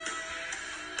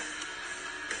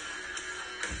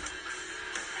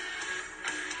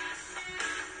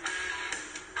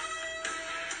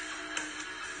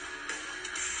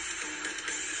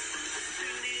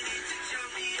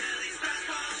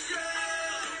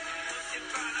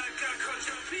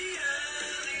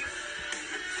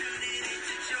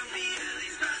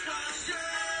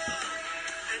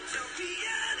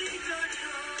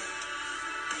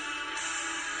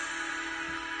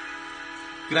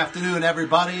Good afternoon,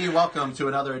 everybody. Welcome to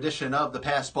another edition of the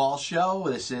Pass Ball Show.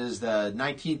 This is the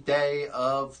 19th day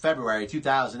of February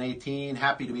 2018.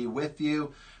 Happy to be with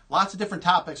you. Lots of different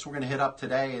topics we're going to hit up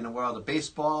today in the world of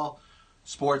baseball,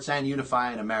 sports, and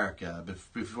unifying America. But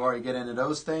before I get into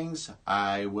those things,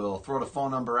 I will throw the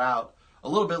phone number out a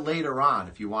little bit later on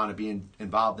if you want to be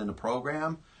involved in the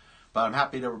program. But I'm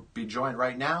happy to be joined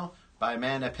right now by a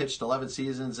man that pitched 11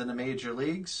 seasons in the major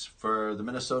leagues for the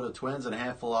Minnesota Twins and a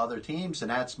handful of other teams, and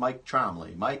that's Mike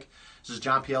Trombley. Mike, this is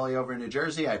John Pielli over in New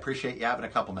Jersey. I appreciate you having a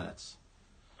couple minutes.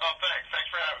 Oh, thanks. Thanks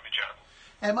for having me, John.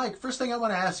 And Mike, first thing I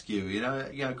want to ask you,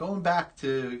 going back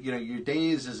to your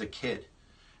days as a kid,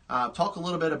 talk a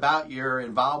little bit about your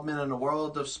involvement in the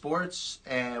world of sports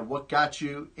and what got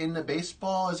you into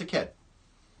baseball as a kid.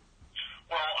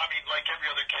 Well, I mean, like every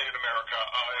other kid in America,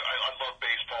 I love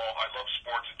baseball. I love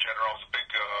sports in general. I was a big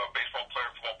baseball player,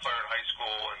 football player in high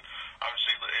school, and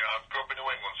obviously, I grew up in New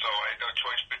England, so I had no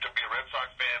choice but to be a Red Sox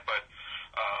fan. But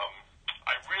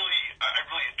I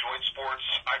really enjoyed sports.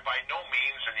 I by no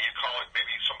means, and you call it,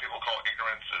 maybe some people call it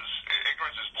ignorance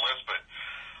is bliss, but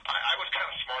I was kind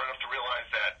of smart enough to realize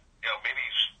that maybe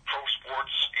pro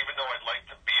sports, even though I'd like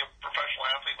to be a professional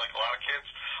athlete like a lot of kids,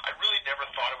 I really never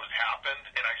thought it would happen.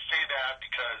 And I say that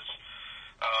because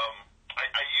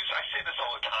I say this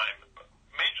all the time.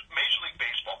 Major League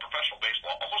Baseball, professional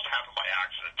baseball, almost happened by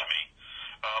accident to me.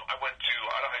 I went to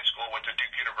out of high school, went to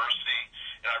Duke University,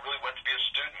 and I really went to be a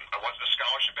student. I wasn't a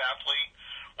scholarship athlete.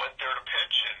 Went there to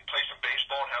pitch and play some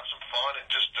baseball and have some fun and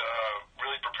just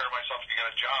really prepare myself to get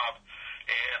a job.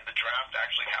 And the draft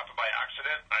actually happened by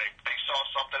accident. They saw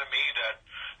something in me that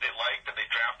they liked, and they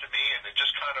drafted me, and it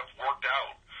just kind of worked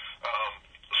out.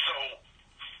 So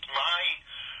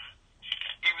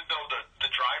even though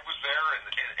the drive was there and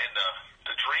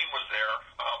the dream was there,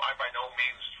 I by no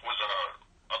means was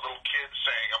a little kid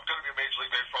saying, I'm going to be a Major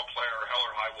League Baseball player, hell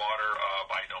or high water,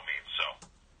 by no means. So.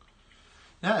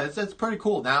 Yeah, that's pretty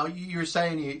cool. Now, you're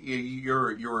saying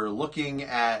you're looking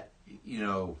at,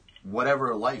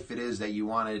 whatever life it is that you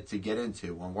wanted to get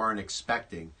into and weren't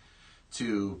expecting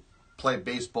to play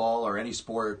baseball or any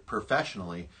sport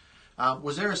professionally.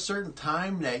 Was there a certain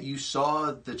time that you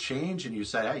saw the change and you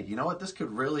said, hey, you know what, this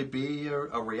could really be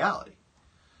a reality?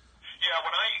 Yeah,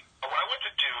 when I went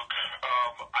to Duke,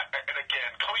 and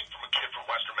again, coming from a kid from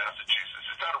Western Massachusetts,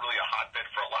 it's not really a hotbed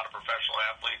for a lot of professional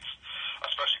athletes,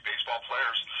 especially baseball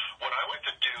players. When I went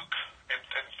to Duke and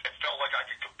felt like I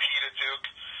could compete at Duke,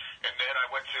 and then I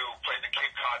went to play in the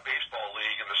Cape Cod Baseball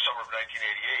League in the summer of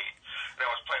 1988, and I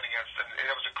was playing against, and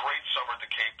it was a great summer at the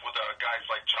Cape with guys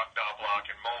like Chuck Knobloch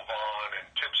and Mo Vaughn and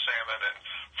Tim Salmon and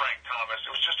Frank Thomas.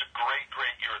 It was just a great,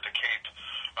 great year at the Cape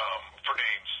for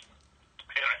names.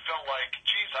 And I felt like,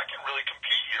 geez, I can really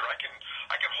compete here. I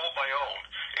can hold my own.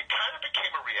 It kind of became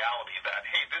a reality that,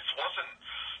 hey, this wasn't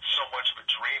so much of a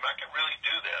dream. I can really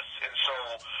do this. And so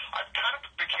I kind of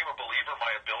became a believer in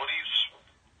my abilities.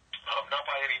 Not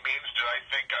by any means did I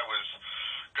think I was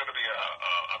going to be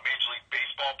a Major League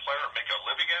Baseball player and make a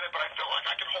living at it, but I felt like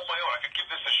I could hold my own. I could give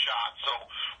this a shot. So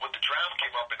when the draft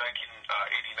came up in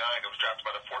 1989, I was drafted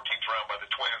by the 14th round by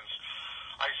the Twins.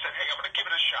 I said, hey, I'm going to give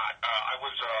it a shot.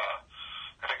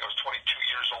 I think I was 22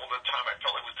 years old at the time. I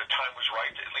felt like the time was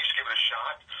right to at least give it a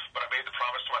shot. But I made the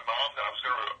promise to my mom that I was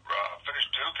going to finish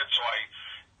Duke, and so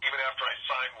even after I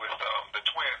signed with the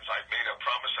Twins, I made a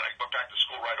promise, and I went back to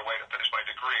school right away to finish my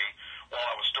degree while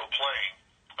I was still playing.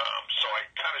 So I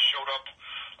kind of showed up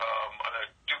on the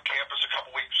Duke campus a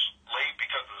couple weeks late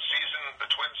because of the season, the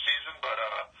Twins season, but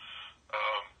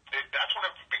that's when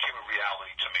it became a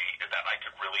reality to me that I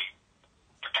could really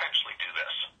potentially do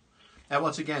this. And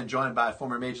once again, joined by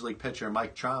former Major League pitcher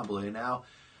Mike Trombley. Now,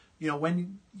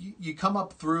 when you come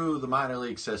up through the minor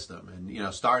league system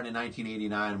and, starting in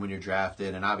 1989 when you're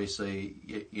drafted, and obviously,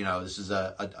 this is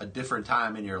a different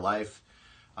time in your life.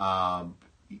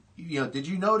 Did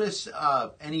you notice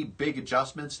any big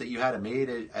adjustments that you had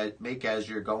to make as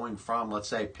you're going from, let's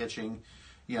say, pitching,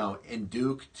 in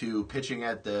Duke to pitching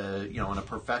at the, on a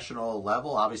professional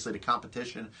level? Obviously, the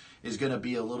competition is going to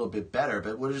be a little bit better.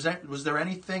 But was there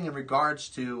anything in regards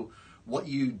to what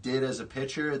you did as a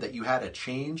pitcher that you had to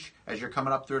change as you're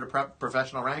coming up through the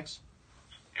professional ranks?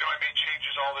 I made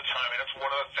changes all the time, and that's one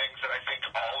of the things that I think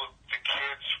all of the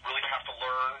kids really have to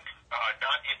learn,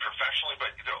 not even professionally,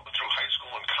 but through high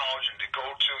school and college and to go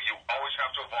to. You always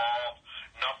have to evolve.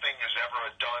 Nothing is ever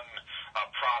a done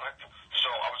product. So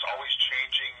I was always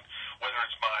changing, whether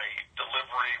it's my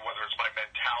delivery, whether it's my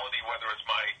mentality, whether it's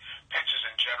my pitches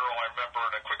in general. I remember,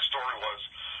 and a quick story was,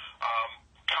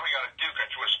 coming out of Duke, I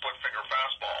threw a split finger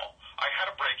fastball. I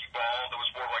had a breaking ball that was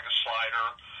more like a slider,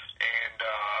 and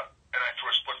I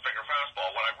threw a split finger fastball.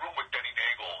 When I roomed with Denny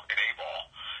Nagel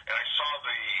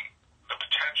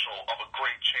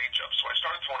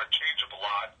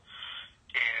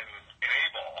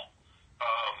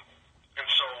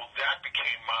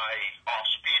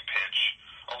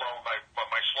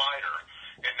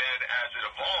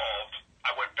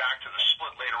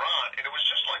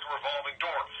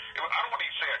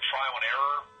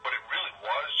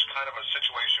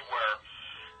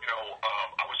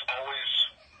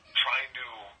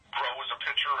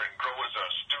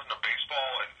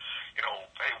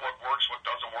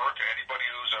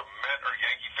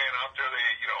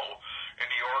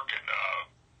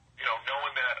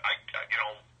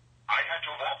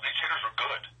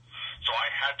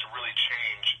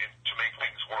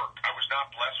not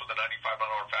blessed with a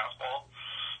 95-mile-an-hour fastball,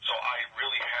 so I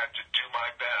really had to do my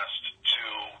best to,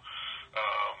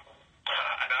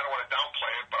 and I don't want to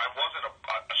downplay it, but I wasn't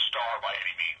a star by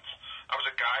any means. I was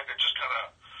a guy that just kind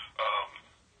of,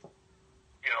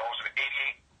 was an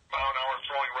 88-mile-an-hour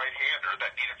throwing right-hander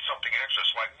that needed something extra,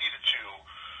 so I needed to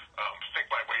think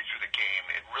my way through the game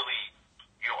and really,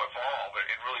 evolve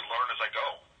and really learn as I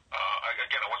go.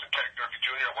 I wasn't Ken Griffey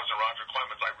Jr., I wasn't Roger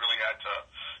Clemens. I really had to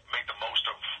make the most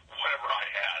of whatever I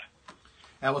had.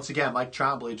 And once again, Mike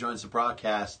Trombley joins the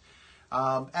broadcast.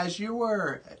 As you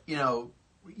were,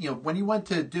 when you went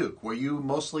to Duke, were you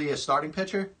mostly a starting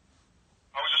pitcher?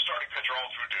 I was a starting pitcher all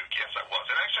through Duke, yes I was.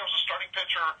 And actually I was a starting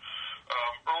pitcher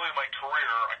early in my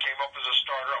career. I came up as a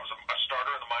starter. I was a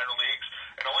starter in the minor leagues,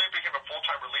 and I only became a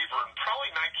full-time reliever in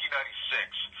probably 1996.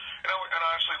 And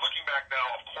honestly, looking back now,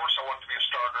 of course I wanted to be a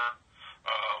starter.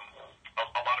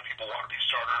 A lot of people want to be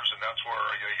starters, and that's where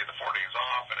you get the 4 days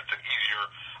off, and it's an easier,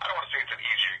 I don't want to say it's an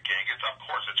easier gig. Of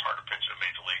course it's hard to pitch in the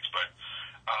major leagues, but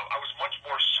I was much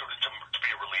more suited to be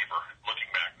a reliever. Looking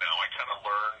back now, I kind of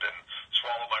learned and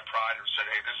swallowed my pride and said,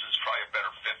 hey, this is probably a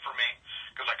better fit for me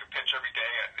because I could pitch every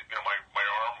day, and my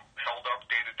arm held up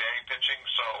day-to-day pitching,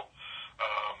 so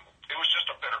it was just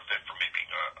a better fit for me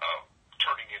being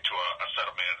turning into a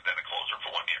setup man and then a closer for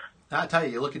 1 year. I'll tell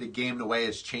you, look at the game the way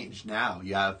it's changed now.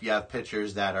 You have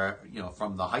pitchers that are,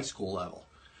 from the high school level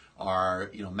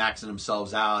are, maxing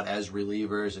themselves out as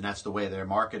relievers, and that's the way they're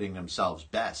marketing themselves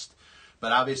best.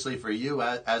 But obviously for you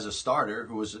as a starter,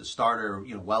 who was a starter,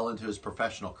 well into his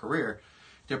professional career,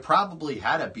 there probably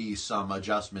had to be some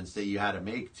adjustments that you had to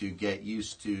make to get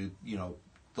used to,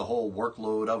 the whole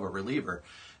workload of a reliever.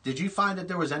 Did you find that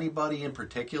there was anybody in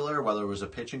particular, whether it was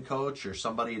a pitching coach or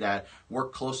somebody that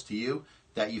worked close to you,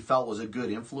 that you felt was a good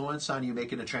influence on you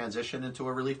making a transition into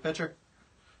a relief pitcher?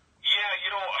 Yeah,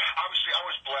 obviously I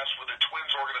was blessed with a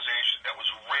Twins organization that was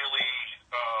really,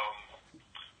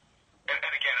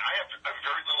 and again, I have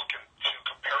very little to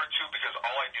compare it to because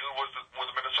all I knew was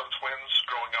the Minnesota Twins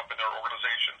growing up in their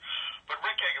organization. But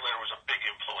Rick Aguilera was a big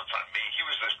influence on me. He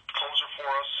was the closer for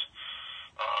us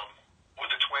with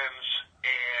the Twins,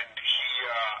 and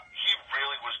he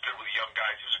really was good with young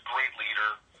guys. He was a great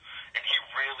leader. And he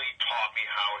really taught me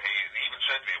how, and he even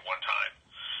said to me at one time,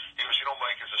 he goes,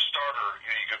 Mike, as a starter,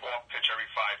 you can go out and pitch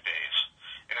every 5 days.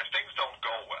 And if things don't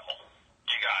go well,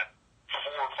 you got 4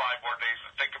 or 5 more days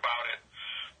to think about it.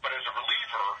 But as a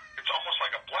reliever, it's almost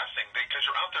like a blessing because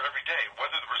you're out there every day.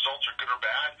 Whether the results are good or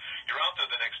bad, you're out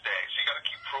there the next day. So you got to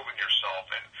keep proving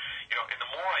yourself. And, and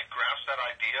the more I grasped that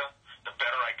idea, the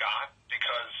better I got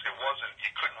because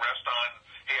you couldn't rest on,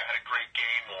 hey, I had a great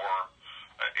game or,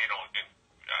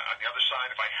 on the other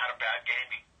side, if I had a bad game,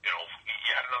 you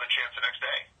had another chance the next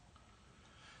day.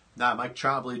 Now, Mike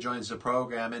Trombley joins the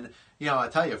program, and I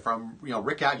tell you, from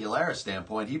Rick Aguilera's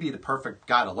standpoint, he'd be the perfect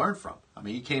guy to learn from. I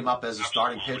mean, he came up as a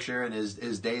starting pitcher in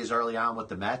his days early on with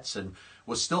the Mets, and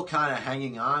was still kind of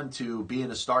hanging on to being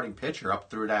a starting pitcher up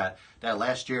through that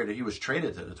last year that he was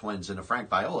traded to the Twins in the Frank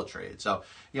Viola trade. So,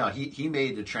 he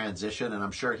made the transition, and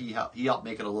I'm sure he helped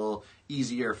make it a little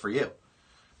easier for you.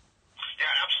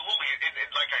 Yeah, absolutely. And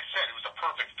like I said, it was a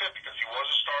perfect fit because he was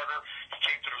a starter. He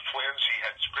came to the Twins. He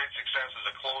had great success as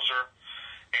a closer.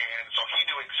 And so he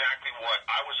knew exactly what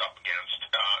I was up against.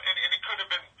 And he could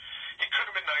have been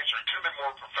nicer. He could have been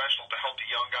more professional to help the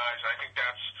young guys. And I think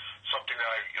that's something that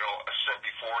I said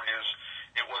before is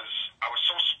I was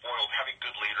so spoiled having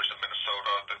good leaders in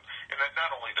Minnesota. And that not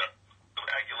only the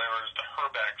Aguileras, the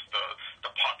Herbecks,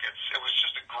 the Puckett's. It was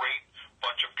just a great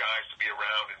bunch of guys to be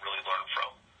around and really learn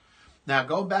from. Now,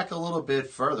 going back a little bit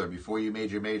further before you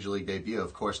made your Major League debut,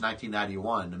 of course,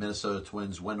 1991, the Minnesota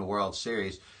Twins win the World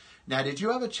Series. Now, did you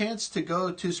have a chance to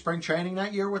go to spring training that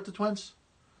year with the Twins?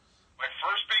 My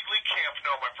first big league camp,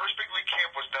 no. My first big league camp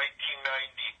was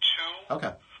 1992.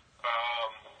 Okay.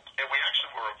 And we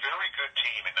actually were a very good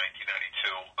team in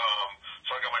 1992. So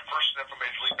I got my first sniff of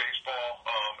Major League Baseball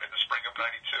in the spring of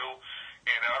 92.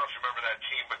 And I don't know if you remember that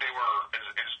team, but they were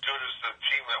as good as the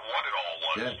team that won it all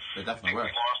was. Yeah, they definitely were.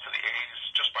 We lost to the A's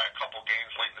just by a couple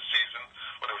games late in the season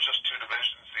when there was just 2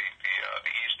 divisions,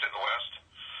 the East and the West.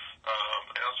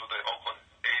 And those were the Oakland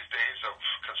A's days of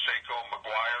Canseco,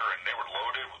 McGuire, and they were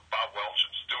loaded with Bob Welch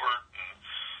and Stewart and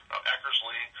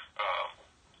Eckersley.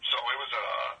 So it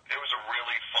was a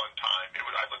really fun time.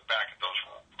 I look back at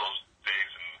those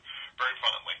days and very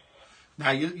fondly.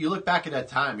 Now, you look back at that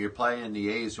time, you're playing the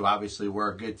A's, who obviously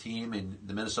were a good team, and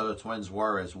the Minnesota Twins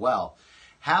were as well.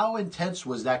 How intense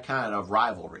was that kind of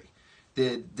rivalry?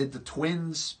 Did the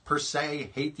Twins, per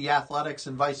se, hate the Athletics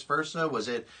and vice versa? Was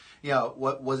it,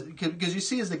 what was, because you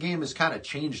see as the game has kind of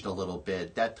changed a little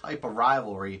bit, that type of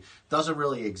rivalry doesn't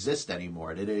really exist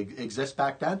anymore. Did it exist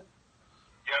back then?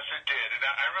 Yes, it did. And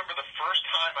I remember the first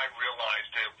time I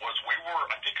realized it was we were,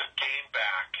 I think, a game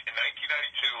back in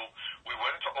 1992. We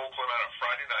went into Oakland on a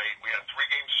Friday night. We had a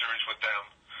 3-game series with them.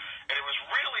 And it was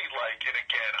really like, and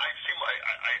again, I seem like,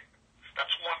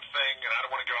 that's one thing, and I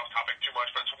don't want to get off topic too much,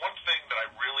 but it's one thing that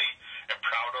I really am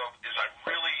proud of is I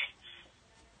really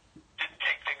didn't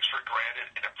take things for granted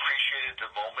and appreciated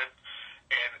the moment.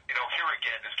 And, here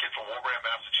again, this kid from Wilbraham,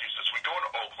 Massachusetts, we go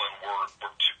into Oakland,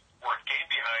 we're a game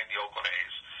behind the Oakland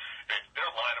A's. And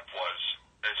their lineup was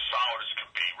as solid as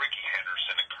can be. Ricky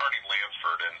Henderson and Carney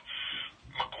Lansford and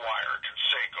McGuire,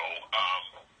 Canseco,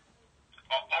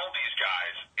 all these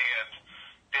guys, and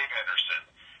Dave Henderson.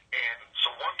 And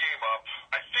so one game up,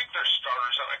 I think their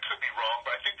starters, and I could be wrong,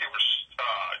 but I think they were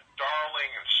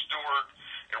Darling and Stewart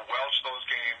and Welch those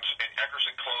games, and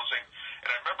Eckerson closing. And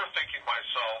I remember thinking to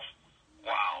myself,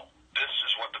 wow, this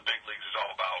is what the big leagues is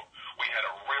all about. We had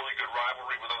a really good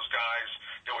rivalry with those guys.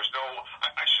 There was no,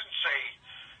 I shouldn't say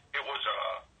it was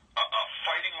a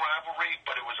fighting rivalry,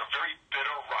 but it was a very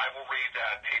bitter rivalry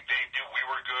that, hey, they knew we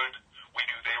were good. We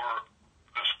knew they were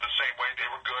the same way they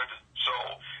were good. So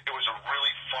it was a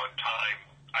really fun time.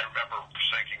 I remember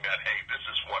thinking that, hey, this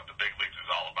is what the big leagues is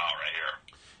all about right here.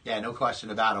 Yeah, no question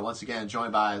about it. Once again,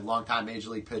 joined by longtime Major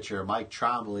League pitcher Mike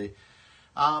Trombley.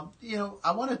 I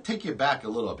want to take you back a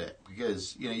little bit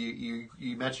because you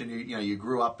mentioned you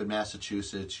grew up in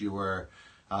Massachusetts. You were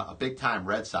a big time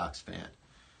Red Sox fan.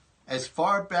 As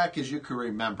far back as you can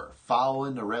remember,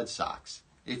 following the Red Sox,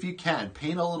 if you can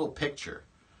paint a little picture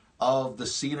of the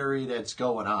scenery that's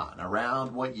going on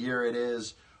around what year it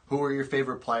is, who are your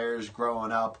favorite players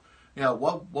growing up.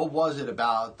 What was it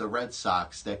about the Red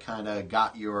Sox that kind of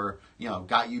got you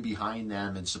behind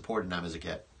them and supporting them as a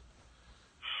kid?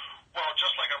 Well,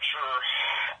 just like I'm sure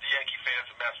the Yankee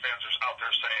fans and Mets fans are out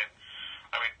there saying,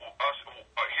 I mean, us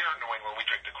here in New England, we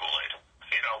drink the Kool-Aid.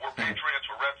 We're Patriots,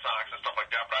 we're Red Sox and stuff like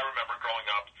that. But I remember growing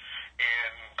up,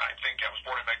 and I think I was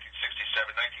born in 1967.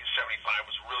 1975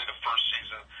 was really the first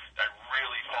season that I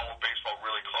really followed baseball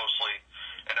really closely.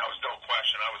 And that was no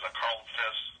question. I was a Carlton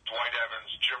Fisk, Dwight Evans,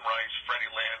 Jim Rice,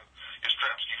 Freddie Land,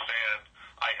 Yastrzemski fan.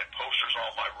 I had posters all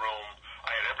in my room.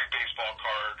 I had every baseball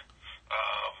card.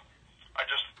 I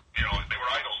just, they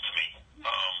were idols to me.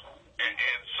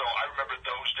 And so I remember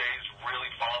those days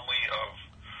really fondly of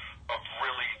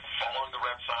really following the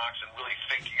Red Sox and really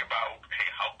thinking about, hey,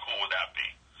 how cool would that be?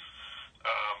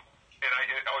 And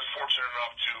I was fortunate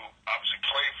enough to obviously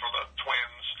play for the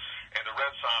Twins, and the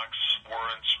Red Sox were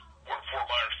in Fort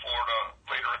Myers, Florida,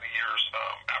 later in the years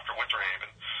after Winter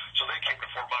Haven. So they came to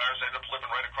Fort Myers, ended up living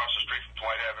right across the street from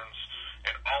Dwight Evans,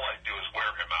 and all I do is wear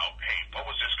him out. Hey, what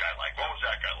was this guy like? What was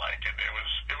that guy like? And it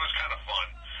was kind of fun.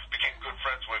 Became good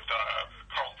friends with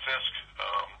Carlton Fisk.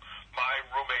 My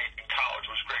roommate in college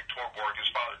was Greg Torborg.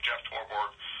 His father, Jeff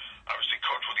Torborg, obviously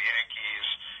coached with the Yankees,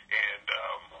 and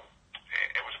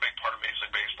it was a big part of Major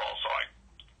League Baseball. So I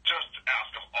just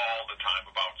asked him all the time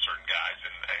about certain guys,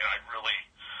 and I really,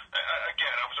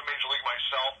 again, I was a Major League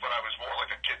myself, but I was more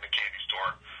like a kid in a candy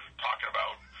store talking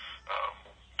about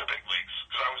the big leagues,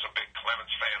 because I was a big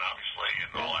Clemens fan, obviously,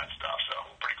 and all that stuff, so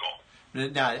pretty cool.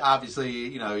 Now,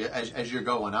 obviously, as you're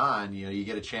going on, you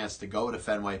get a chance to go to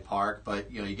Fenway Park,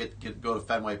 but, you get to go to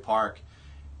Fenway Park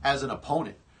as an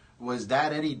opponent. Was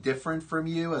that any different from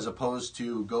you as opposed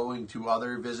to going to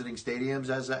other visiting stadiums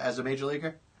as a major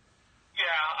leaguer?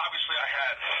 Yeah, obviously I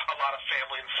had a lot of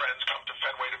family and friends come to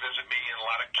Fenway to visit me, and a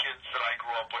lot of kids that I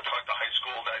grew up with at the high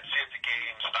school that I'd see at the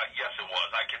games. Yes, it was.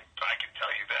 I can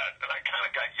tell you that. And I kind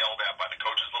of got yelled at by the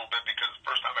coaches a little bit because the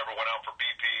first time I ever went out for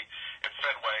BP at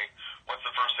Fenway, what's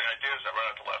the first thing I did is I ran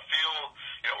out to left field.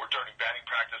 We're during batting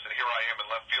practice, and here I am in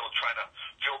left field trying to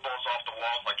field balls off the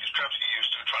walls like Yastrzemski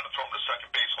used to, trying to throw him to second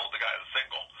base, hold the guy at a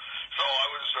single. So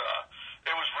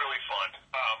it was really fun.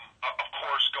 Of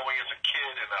course, going as a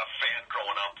kid and a fan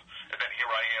growing up, and then here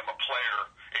I am, a player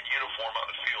in uniform on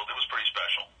the field. It was pretty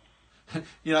special.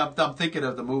 I'm thinking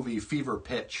of the movie Fever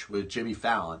Pitch with Jimmy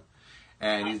Fallon,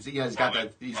 and he's got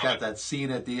that scene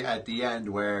at the end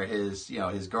where his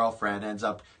girlfriend ends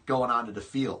up going onto the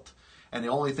field, and the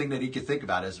only thing that he could think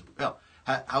about is,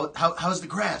 how's the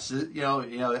grass?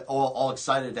 All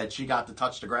excited that she got to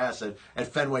touch the grass at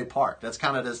Fenway Park. That's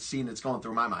kind of the scene that's going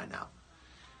through my mind now.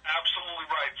 Absolutely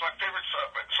right. So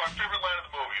my favorite line of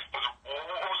the movie was,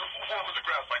 what was the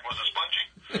grass like? Was it spongy?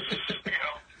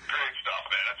 Great stuff,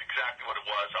 man. That's exactly what it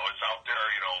was. I was out there,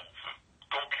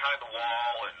 going behind the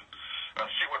wall and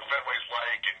see what Fenway's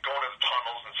like, and going to the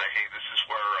tunnels and say, hey, this is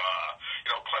where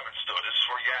Clemens stood. This is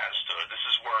where Yaz stood. This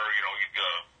is where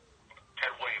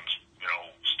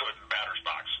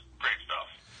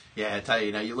Yeah, I tell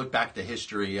you, you look back at the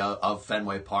history of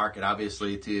Fenway Park, and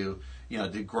obviously to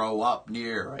grow up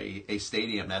near a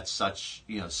stadium that's such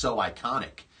so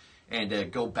iconic, and to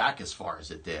go back as far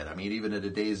as it did. I mean, even in the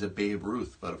days of Babe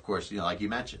Ruth, but of course, like you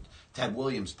mentioned, Ted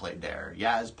Williams played there,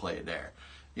 Yaz played there,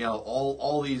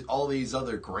 all these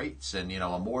other greats and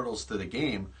immortals to the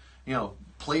game,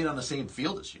 played on the same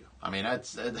field as you. I mean,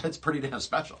 that's pretty damn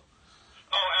special.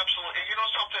 Oh, absolutely. And you know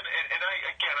something, and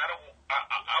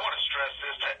I want to stress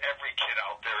this to every kid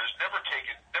out there: is never take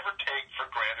for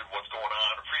granted what's going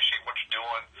on. Appreciate what you're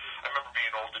doing. I remember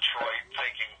being old Detroit,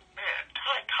 thinking, man,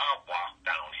 Ty Cobb walked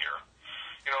down here.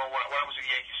 When I was at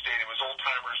Yankee Stadium, it was Old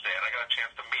Timers Day, and I got a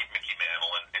chance to meet Mickey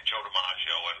Mantle and Joe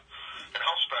DiMaggio, and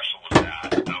how special was that?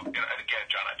 And again,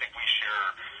 John, I think we share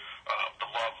the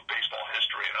love of baseball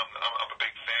history, and I'm a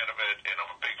big fan of it, and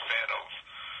I'm a big fan of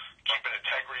keeping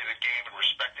integrity of the game and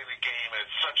respecting the game. And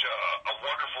it's such a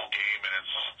wonderful game, and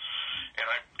it's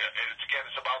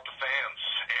about the fans,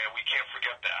 and we can't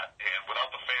forget that. And without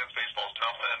the fans, baseball's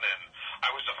nothing. And I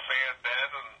was a fan then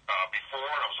and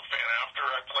before, and I was a fan after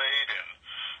I played, and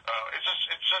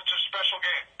it's such a special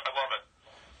game. I love it.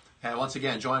 And once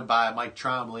again, joined by Mike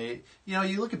Trombley.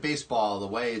 You look at baseball, the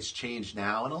way it's changed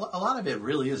now, and a lot of it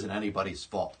really isn't anybody's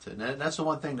fault. And that's the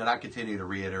one thing that I continue to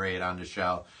reiterate on the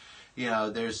show.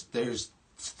 There's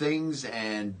things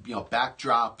and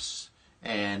backdrops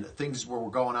and things were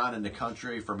going on in the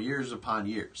country from years upon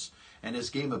years, and this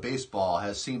game of baseball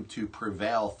has seemed to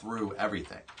prevail through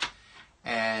everything.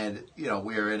 And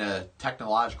we're in a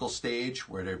technological stage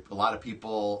where a lot of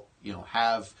people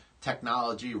have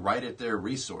technology right at their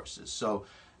resources. So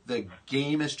the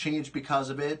game has changed because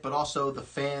of it, but also the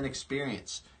fan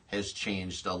experience has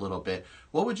changed a little bit.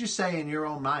 What would you say in your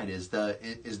own mind is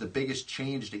the biggest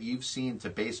change that you've seen to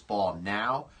baseball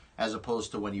now as opposed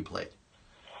to when you played?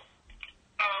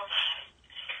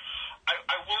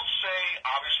 I will say,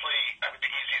 obviously, the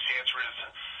easiest answer is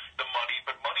the money,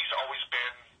 but money's always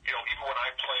been, even when I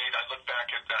played, I look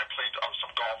back at, I played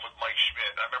some golf with Mike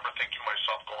Schmidt, and I remember thinking to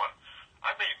myself going,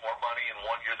 I made more money in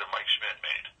 1 year than Mike Schmidt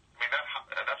made. I mean,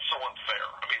 that's so unfair.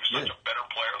 I mean, he was such a better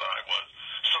player than I was.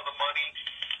 So the money,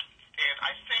 and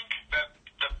I think that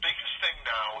the biggest thing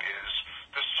now is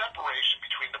the separation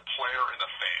between the player and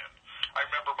the fan. I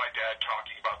remember my dad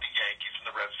talking about the Yankees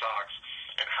and the Red Sox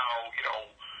and how,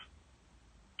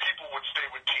 people would stay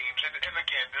with teams. And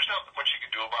again, there's not much you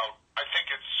can do about. I think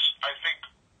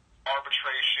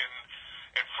arbitration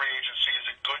and free agency is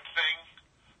a good thing.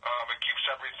 It keeps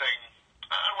everything,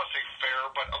 I don't want to say fair,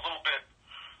 but a little bit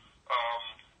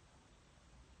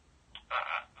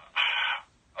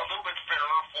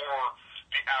fairer for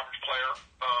the average player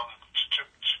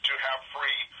to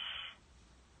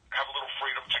have a little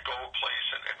freedom to go a place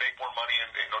and make more money and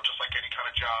just like any kind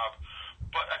of job.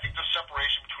 But I think the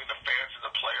separation between the fans and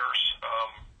the players,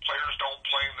 players don't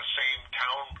play in the same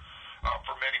town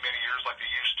for many, many years like they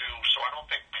used to. So I don't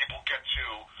think people get to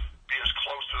be as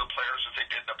close to the players as they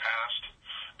did in the past.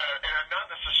 And not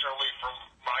necessarily from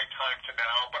my time to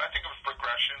now, but I think it was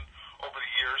progression over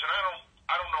the years. And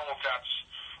I don't know if that's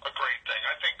a great thing.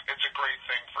 I think it's a great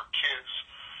thing for kids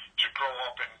to grow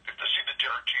up and to see the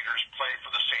Derek Jeters play for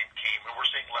the same team, and we're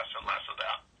seeing less and less of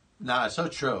that. No, it's so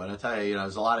true. And I tell you,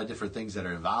 there's a lot of different things that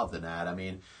are involved in that. I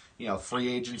mean, free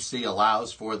agency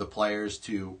allows for the players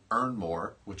to earn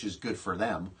more, which is good for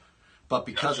them. But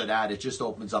because of that, it just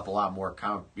opens up a lot more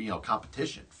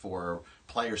competition for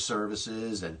player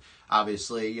services. And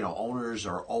obviously, owners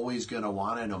are always going to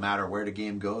want it no matter where the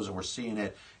game goes. And we're seeing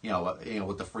it,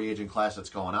 with the free agent class that's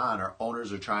going on. Our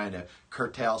owners are trying to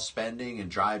curtail spending and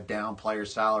drive down player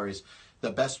salaries the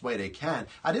best way they can.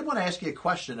 I did want to ask you a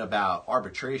question about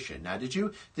arbitration. Now, did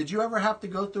you ever have to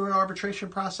go through an arbitration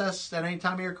process at any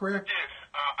time of your career? I did.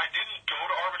 I didn't go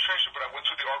to arbitration, but I went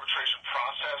through the arbitration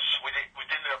process. We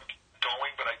didn't end up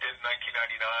going, but I did in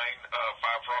 1999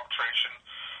 file for arbitration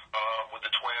with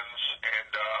the Twins,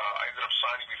 and I ended up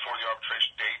signing before the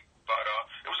arbitration date. But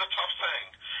it was a tough thing.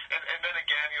 And then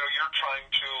again, you're trying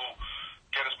to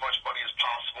get as much money as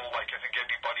possible. Like I think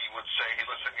anybody would say, hey,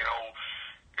 listen,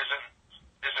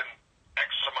 isn't X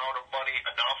amount of money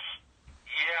enough?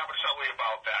 Yeah, but it's not really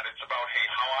about that. It's about, hey,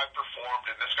 how I performed,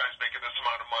 and this guy's making this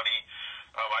amount of money.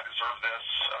 I deserve this.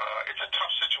 It's a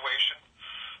tough situation,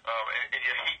 and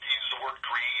you hate to use the word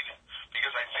greed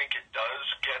because I think it does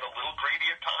get a little greedy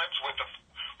at times with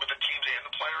the teams and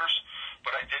the players.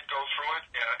 But I did go through it,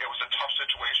 and it was a tough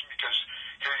situation because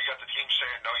here you got the team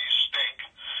saying, no, you stink,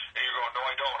 and you're going, no,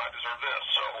 I don't. I deserve this.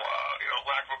 So,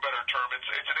 lack of a better term,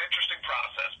 it's an interesting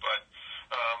process, but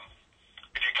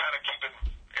if you kind of keep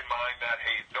in mind that,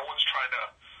 hey, no one's trying to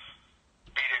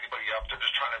beat anybody up. They're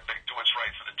just trying to do what's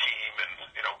right for the team, and,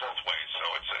 both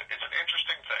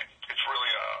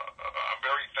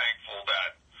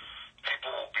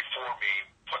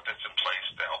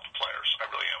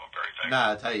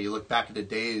No, I tell you look back at the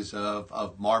days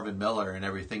of Marvin Miller and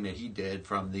everything that he did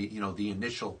from the the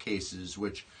initial cases,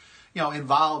 which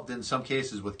involved in some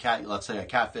cases with let's say a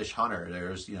catfish hunter.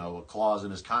 There's a clause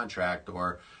in his contract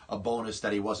or a bonus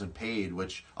that he wasn't paid,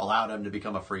 which allowed him to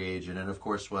become a free agent. And of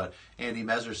course, what Andy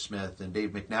Messersmith and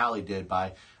Dave McNally did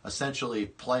by essentially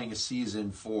playing a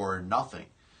season for nothing.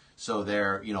 So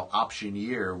their option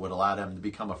year would allow them to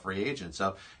become a free agent.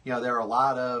 So there are a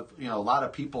lot of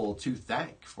people to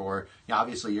thank for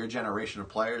obviously your generation of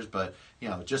players, but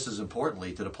just as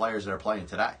importantly to the players that are playing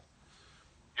today.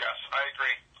 Yes, I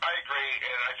agree,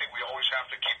 and I think we always have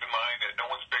to keep in mind that no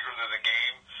one's bigger than the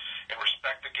game, and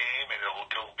respect the game, and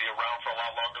it'll be around for a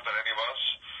lot longer than any of us.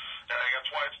 And I think that's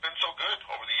why it's been so good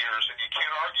over the years. And you can't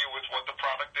argue with what the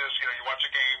product is. You watch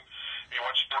a game, you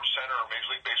watch SportsCenter or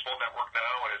Major League Baseball Network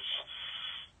now, and it's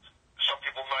some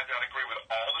people might not agree with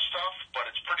all the stuff, but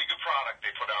it's pretty good product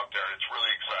they put out there. It's really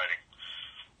exciting.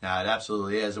 Yeah, it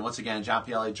absolutely is. And once again, John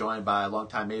Pielli joined by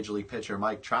longtime Major League pitcher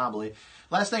Mike Trombley.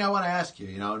 Last thing I want to ask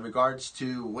you, in regards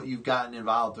to what you've gotten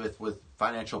involved with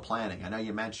financial planning. I know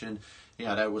you mentioned,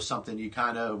 that was something you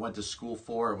kind of went to school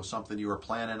for. It was something you were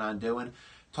planning on doing.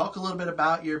 Talk a little bit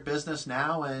about your business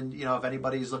now, and if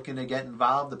anybody's looking to get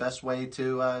involved, the best way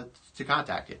to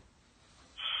contact you.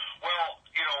 Well,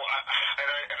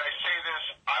 and I say this,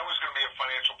 I was going to be a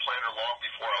financial planner long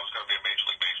before I was going to be a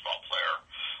Major League Baseball player.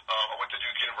 I went to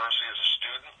Duke University as a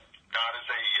student, not as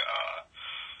a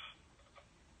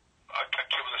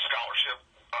kid with a scholarship.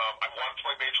 I wanted to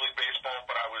play Major League Baseball,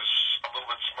 but I was a little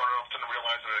bit smart enough to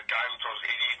realize that a guy who throws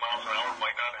 88 miles an hour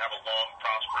might not have a long,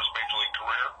 prosperous Major League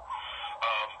career.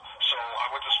 So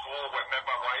I went to school, met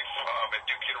my wife at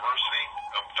Duke University.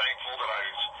 I'm thankful that I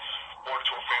was born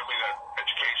into a family that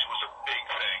education was a big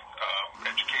thing.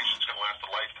 Education is going to last a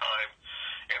lifetime.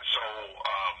 And so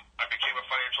I became a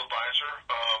financial advisor,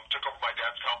 took over my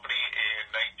dad's company in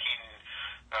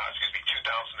 2009,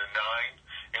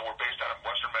 and we're based out of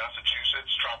Western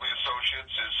Massachusetts. Trombley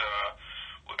Associates is,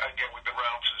 again, we've been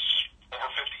around since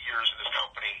over 50 years in this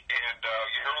company. And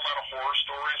you hear a lot of horror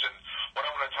stories, and what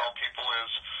I'm going to tell people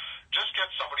is just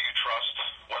get somebody you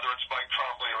trust, whether it's Mike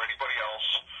Trombley or anybody else.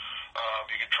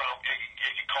 You can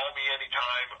call me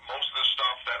anytime. Most of the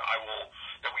stuff that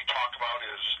we talk about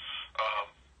is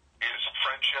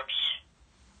friendships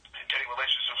and getting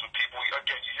relationships with people.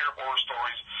 Again, you hear horror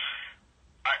stories.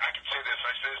 I can say this, and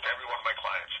I say this to every one of my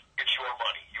clients. It's your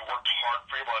money. You worked hard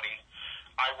for your money.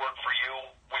 I work for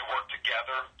you. We work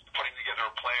together, putting together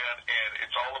a plan, and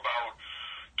it's all about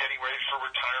getting ready for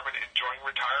retirement, enjoying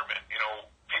retirement.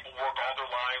 People work all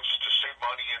their lives to save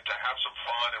money and to have some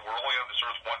fun, and we're only on this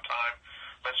earth one time.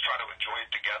 Let's try to enjoy it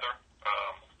together.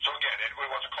 So again, anybody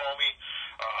wants to call me,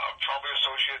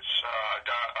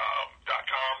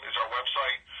 TrombleyAssociates.com is our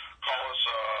website. Call us,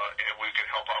 and we can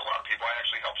help out a lot of people. I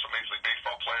actually help some Major League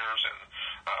Baseball players, and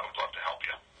I would love to help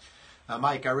you.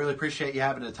 Mike, I really appreciate you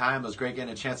having the time. It was great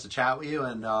getting a chance to chat with you,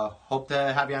 and hope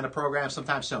to have you on the program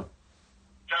sometime soon.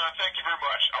 John, thank you very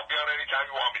much. I'll be on anytime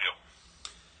you want me to.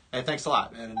 Hey, thanks a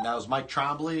lot. And that was Mike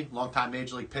Trombley, longtime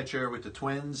Major League pitcher with the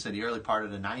Twins in the early part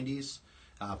of the 90s.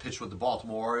 Pitched with the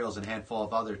Baltimore Orioles and a handful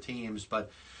of other teams. But,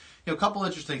 a couple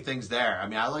interesting things there. I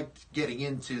mean, I liked getting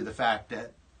into the fact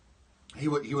that he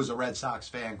was a Red Sox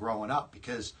fan growing up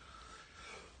because,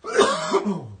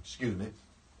 excuse me,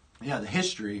 the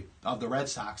history of the Red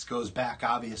Sox goes back,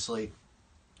 obviously,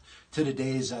 to the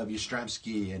days of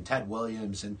Yastrzemski and Ted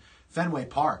Williams and Fenway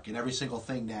Park and every single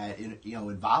thing that,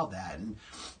 involved that. And,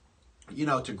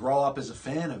 to grow up as a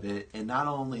fan of it, and not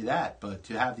only that, but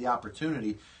to have the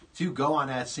opportunity to go on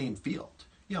that same field.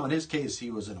 In his case, he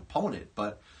was an opponent,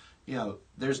 but,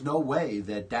 there's no way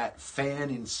that fan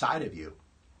inside of you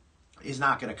is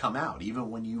not going to come out,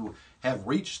 even when you have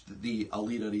reached the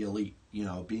elite of the elite,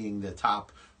 being the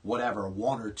top, 1 or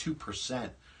 2%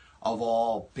 of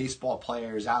all baseball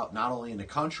players out, not only in the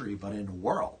country, but in the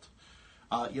world.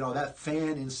 That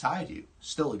fan inside you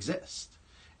still exists.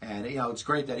 And, it's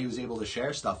great that he was able to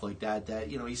share stuff like that,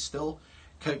 he still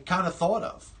kind of thought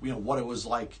of, what it was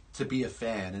like to be a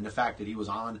fan, and the fact that he was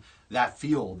on that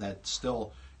field that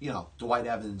still, Dwight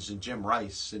Evans and Jim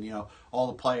Rice and, all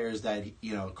the players that,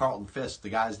 Carlton Fisk, the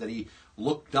guys that he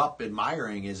looked up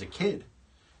admiring as a kid,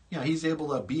 he's able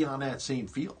to be on that same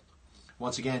field.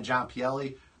 Once again, John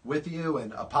Pielli with you,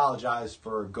 and apologize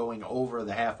for going over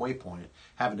the halfway point,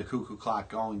 having the cuckoo clock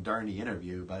going during the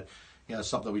interview, but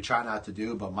something we try not to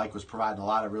do, but Mike was providing a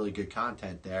lot of really good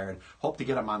content there, and hope to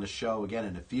get him on the show again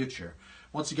in the future.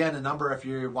 Once again, the number, if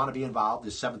you want to be involved,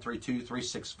 is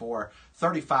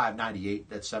 732-364-3598.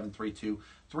 That's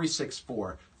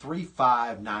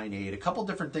 732-364-3598. A couple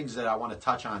different things that I want to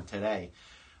touch on today.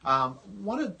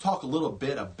 Want to talk a little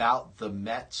bit about the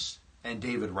Mets and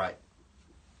David Wright.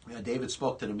 David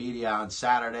spoke to the media on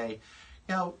Saturday.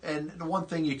 And the one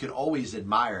thing you can always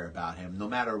admire about him, no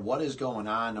matter what is going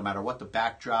on, no matter what the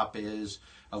backdrop is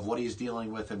of what he's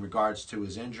dealing with in regards to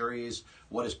his injuries,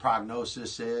 what his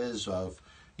prognosis is of,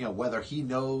 whether he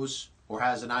knows or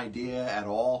has an idea at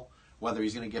all whether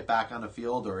he's going to get back on the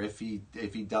field, or if he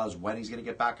does, when he's going to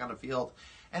get back on the field.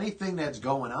 Anything that's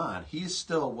going on, he's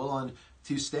still willing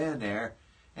to stand there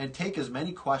and take as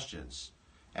many questions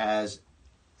as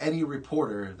any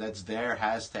reporter that's there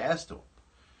has to ask to him.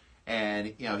 And,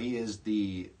 he is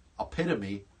the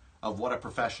epitome of what a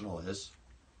professional is.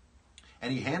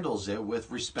 And he handles it with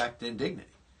respect and dignity.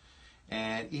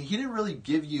 And he didn't really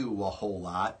give you a whole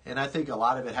lot. And I think a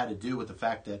lot of it had to do with the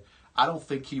fact that I don't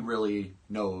think he really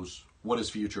knows what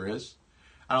his future is.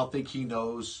 I don't think he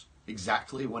knows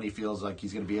exactly when he feels like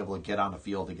he's going to be able to get on the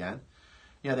field again.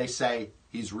 They say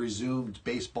he's resumed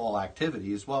baseball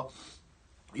activities. Well,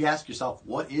 you ask yourself,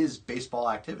 what is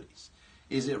baseball activities?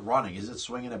 Is it running? Is it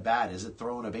swinging a bat? Is it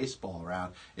throwing a baseball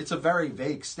around? It's a very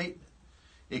vague statement.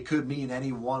 It could mean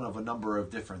any one of a number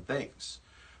of different things.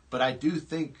 But I do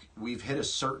think we've hit a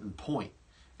certain point.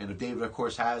 And David, of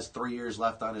course, has 3 years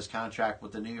left on his contract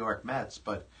with the New York Mets.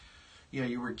 But,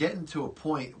 you were getting to a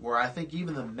point where I think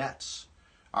even the Mets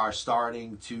are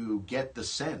starting to get the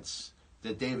sense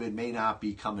that David may not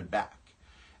be coming back.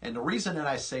 And the reason that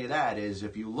I say that is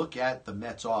if you look at the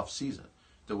Mets offseason,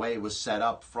 the way it was set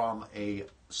up from a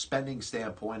spending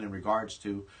standpoint in regards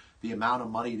to the amount of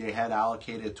money they had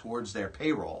allocated towards their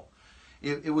payroll,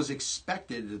 it was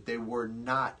expected that they were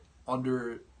not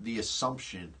under the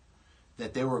assumption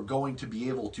that they were going to be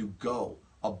able to go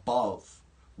above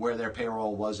where their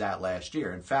payroll was at last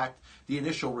year. In fact, the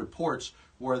initial reports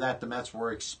were that the Mets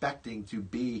were expecting to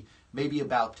be maybe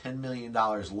about $10 million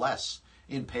less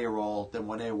in payroll than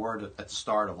when they were at the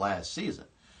start of last season.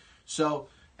 So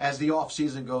as the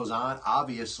offseason goes on,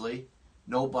 obviously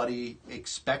nobody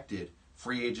expected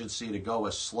free agency to go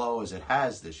as slow as it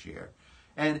has this year.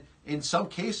 And in some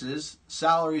cases,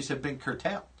 salaries have been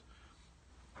curtailed.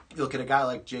 You look at a guy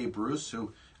like Jay Bruce,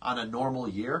 who on a normal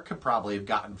year could probably have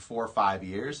gotten 4 or 5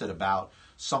 years at about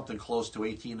something close to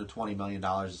 $18 to $20 million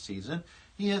a season.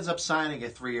 He ends up signing a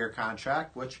 3-year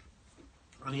contract, which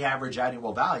on the average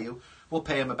annual value will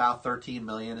pay him about $13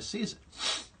 million a season.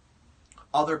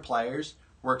 Other players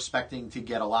were expecting to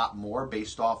get a lot more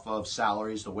based off of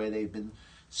salaries the way they've been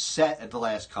set at the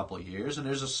last couple of years, and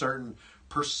there's a certain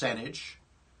percentage,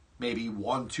 maybe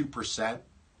 1-2%,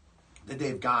 that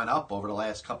they've gone up over the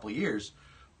last couple of years.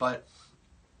 But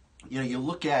you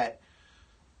look at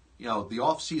the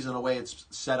offseason the way it's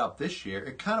set up this year,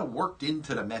 it kind of worked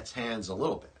into the Mets' hands a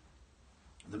little bit.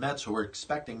 The Mets, who were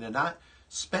expecting to not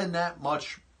spend that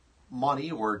much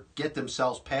money or get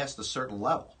themselves past a certain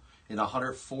level in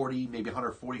 $140, maybe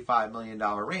 $145 million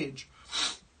range,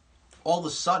 all of a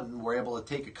sudden we're able to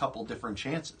take a couple different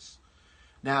chances.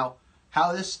 Now,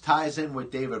 how this ties in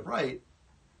with David Wright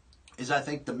is I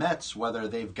think the Mets, whether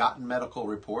they've gotten medical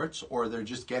reports or they're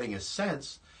just getting a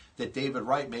sense that David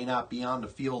Wright may not be on the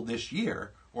field this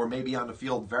year or maybe on the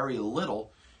field very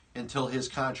little until his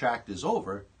contract is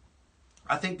over,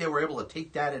 I think they were able to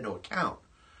take that into account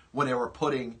when they were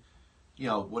putting,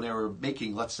 when they were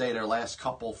making, let's say, their last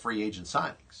couple free agent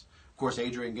signings. Of course,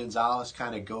 Adrian Gonzalez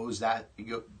kind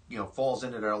of falls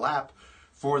into their lap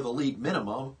for the league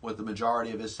minimum, with the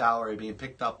majority of his salary being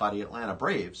picked up by the Atlanta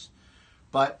Braves.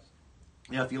 But,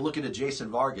 if you look at the Jason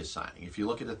Vargas signing, if you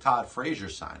look at the Todd Frazier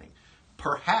signing,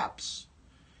 perhaps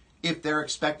if they're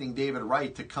expecting David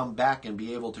Wright to come back and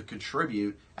be able to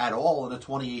contribute at all in the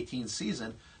 2018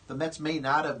 season, the Mets may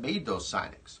not have made those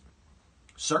signings.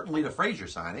 Certainly the Frazier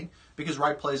signing, because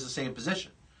Wright plays the same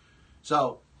position.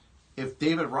 So if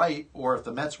David Wright, or if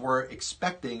the Mets were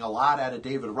expecting a lot out of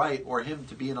David Wright or him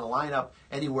to be in a lineup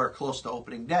anywhere close to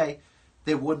opening day,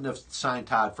 they wouldn't have signed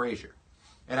Todd Frazier.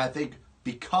 And I think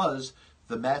because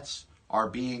the Mets are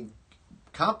being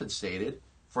compensated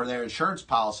for their insurance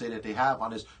policy that they have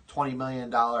on his $20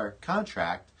 million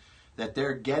contract, that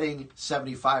they're getting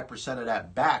 75% of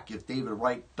that back if David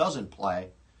Wright doesn't play,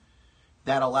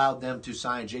 that allowed them to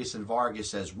sign Jason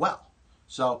Vargas as well.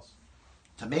 So,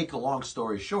 to make a long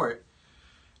story short,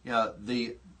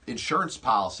 the insurance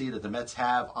policy that the Mets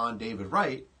have on David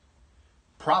Wright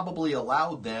probably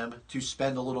allowed them to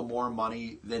spend a little more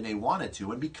money than they wanted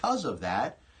to. And because of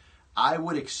that, I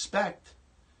would expect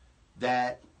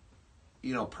that,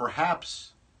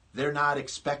 perhaps they're not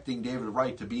expecting David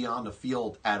Wright to be on the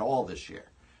field at all this year.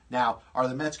 Now, are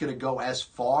the Mets going to go as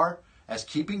far as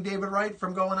keeping David Wright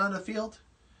from going on the field?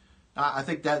 I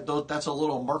think that's a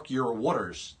little murkier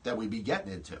waters that we'd be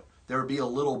getting into. There would be a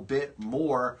little bit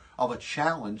more of a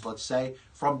challenge, let's say,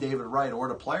 from David Wright or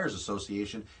the Players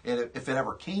Association if it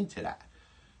ever came to that.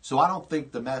 So I don't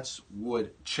think the Mets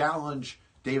would challenge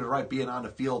David Wright being on the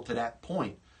field to that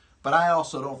point. But I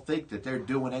also don't think that they're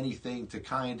doing anything to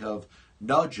kind of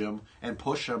nudge him and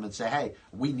push him and say, hey,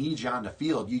 we need you on the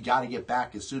field. You got to get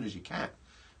back as soon as you can.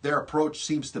 Their approach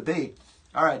seems to be,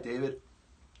 all right, David,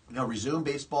 resume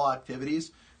baseball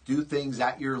activities, do things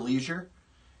at your leisure,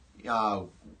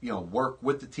 work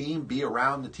with the team, be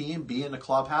around the team, be in the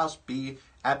clubhouse, be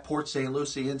at Port St.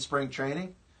 Lucie in spring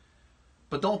training,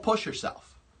 but don't push yourself.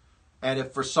 And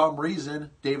if for some reason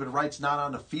David Wright's not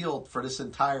on the field for this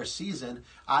entire season,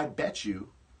 I bet you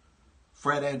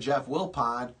Fred and Jeff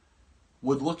Wilpon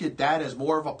would look at that as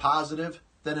more of a positive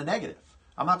than a negative.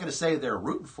 I'm not going to say they're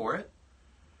rooting for it,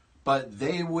 but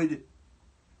they would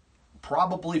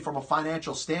probably, from a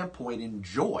financial standpoint,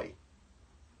 enjoy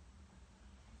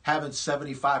having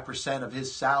 75% of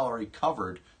his salary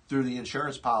covered through the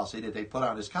insurance policy that they put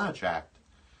on his contract,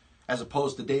 as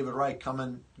opposed to David Wright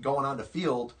going on the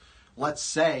field, let's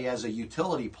say, as a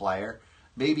utility player,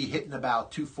 maybe hitting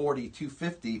about 240,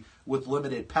 250 with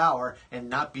limited power and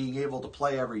not being able to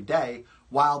play every day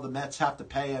while the Mets have to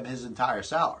pay him his entire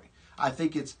salary. I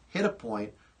think it's hit a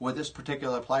point with this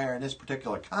particular player and this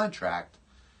particular contract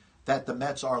that the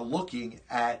Mets are looking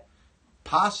at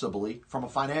possibly, from a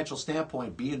financial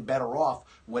standpoint, being better off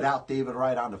without David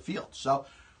Wright on the field. So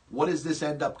what does this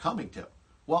end up coming to?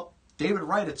 Well, David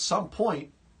Wright at some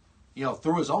point,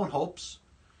 through his own hopes,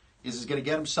 is going to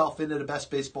get himself into the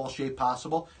best baseball shape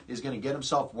possible, is going to get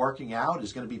himself working out,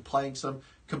 is going to be playing some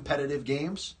competitive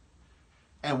games.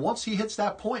 And once he hits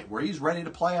that point where he's ready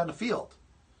to play on the field,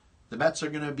 the Mets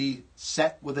are going to be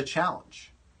set with a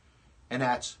challenge. And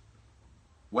that's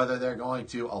whether they're going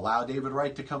to allow David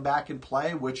Wright to come back and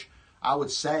play, which I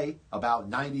would say about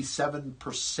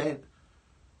 97%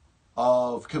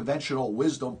 of conventional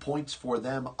wisdom points for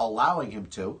them allowing him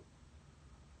to.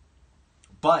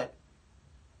 But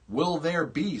will there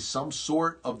be some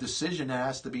sort of decision that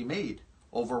has to be made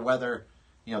over whether,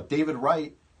 David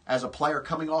Wright, as a player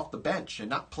coming off the bench and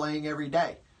not playing every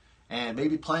day, and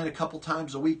maybe playing a couple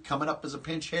times a week, coming up as a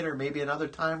pinch hitter, maybe another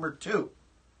time or two,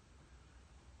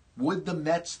 would the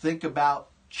Mets think about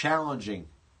challenging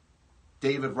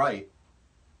David Wright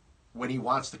when he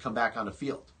wants to come back on the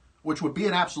field? Which would be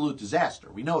an absolute disaster.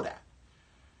 We know that.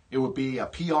 It would be a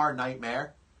PR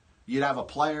nightmare. You'd have a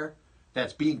player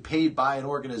that's being paid by an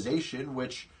organization,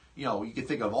 which, you can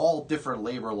think of all different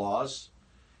labor laws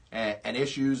and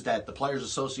issues that the Players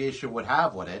Association would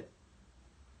have with it.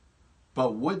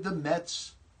 But would the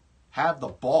Mets have the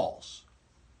balls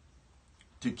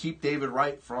to keep David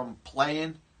Wright from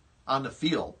playing on the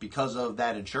field because of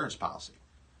that insurance policy?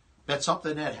 That's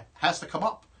something that has to come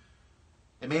up.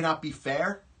 It may not be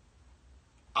fair.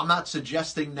 I'm not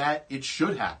suggesting that it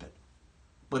should happen,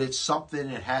 but it's something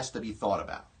that has to be thought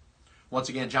about. Once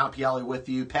again, John Pielli with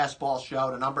you. Pass Ball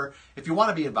Show. The number, if you want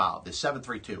to be involved, is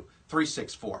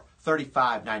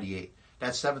 732-364-3598.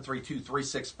 That's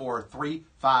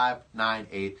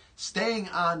 732-364-3598. Staying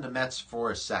on the Mets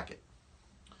for a second.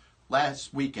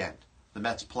 Last weekend, the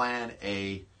Mets planned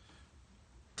a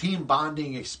team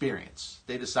bonding experience.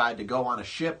 They decide to go on a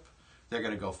ship. They're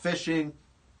going to go fishing.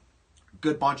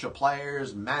 Good bunch of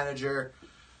players, manager,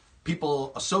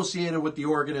 people associated with the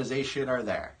organization are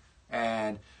there.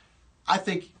 And I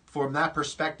think from that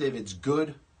perspective, it's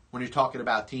good when you're talking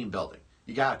about team building.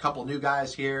 You got a couple new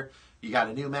guys here. You got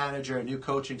a new manager, a new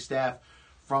coaching staff.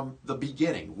 From the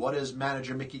beginning, what has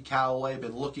manager Mickey Callaway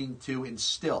been looking to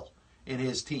instill in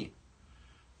his team?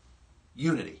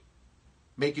 Unity.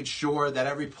 Making sure that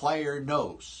every player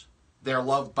knows they're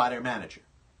loved by their manager.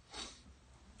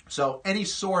 So any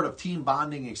sort of team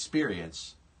bonding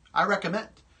experience, I recommend.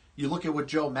 You look at what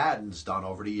Joe Maddon's done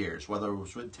over the years, whether it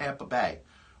was with Tampa Bay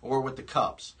or with the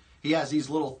Cubs. He has these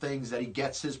little things that he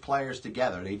gets his players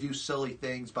together. They do silly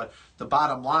things, but the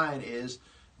bottom line is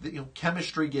that,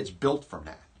 chemistry gets built from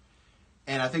that.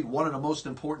 And I think one of the most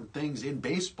important things in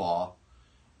baseball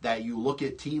that you look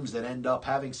at teams that end up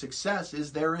having success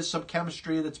is there is some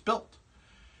chemistry that's built.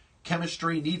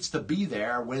 Chemistry needs to be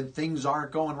there when things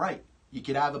aren't going right. You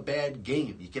could have a bad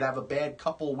game. You could have a bad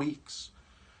couple weeks.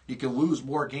 You can lose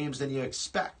more games than you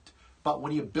expect. But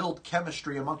when you build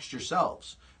chemistry amongst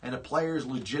yourselves and the players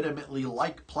legitimately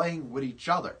like playing with each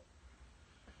other,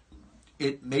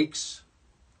 it makes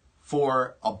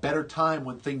for a better time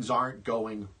when things aren't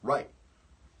going right.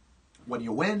 When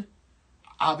you win,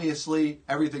 obviously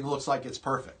everything looks like it's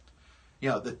perfect.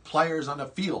 The players on the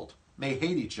field may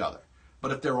hate each other,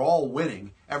 But if they're all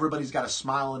winning, everybody's got a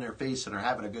smile on their face and are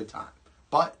having a good time.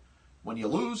 But when you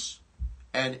lose,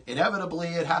 and inevitably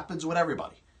it happens with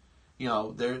everybody, you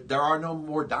know, there are no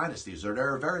more dynasties, or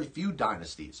there are very few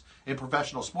dynasties in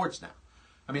professional sports now.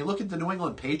 I mean, look at the New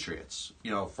England Patriots, you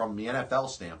know, from the NFL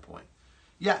standpoint.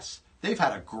 Yes, they've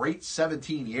had a great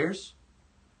 17 years,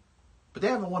 but they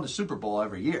haven't won the Super Bowl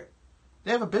every year.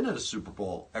 They haven't been to the Super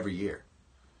Bowl every year.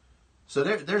 So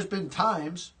there's been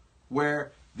times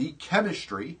where the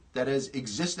chemistry that has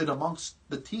existed amongst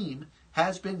the team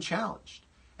has been challenged.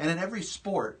 And in every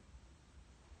sport,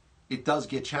 it does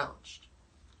get challenged.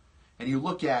 And you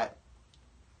look at,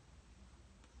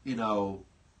 you know,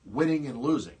 winning and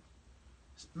losing.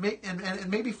 And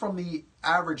maybe from the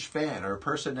average fan or a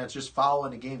person that's just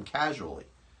following the game casually,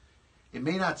 it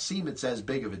may not seem it's as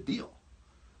big of a deal.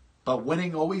 But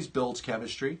winning always builds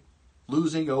chemistry.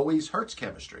 Losing always hurts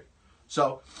chemistry.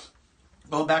 So,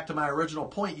 going back to my original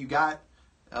point, you got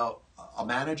a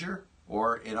manager,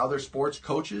 or in other sports,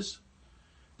 coaches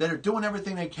that are doing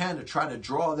everything they can to try to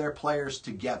draw their players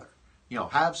together. You know,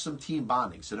 have some team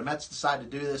bonding. So the Mets decide to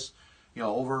do this, you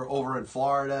know, over in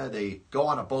Florida. They go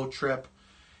on a boat trip,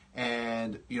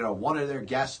 and, you know, one of their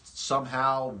guests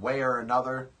somehow, way or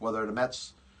another, whether the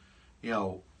Mets, you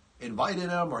know, invited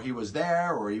him, or he was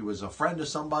there, or he was a friend of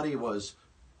somebody,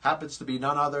 happens to be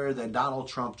none other than Donald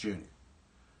Trump Jr.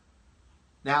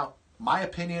 Now, my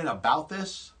opinion about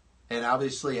this, and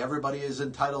obviously everybody is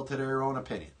entitled to their own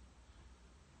opinion,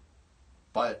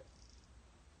 but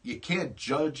you can't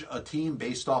judge a team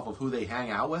based off of who they hang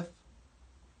out with.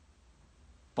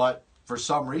 But for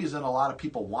some reason, a lot of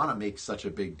people want to make such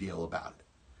a big deal about it.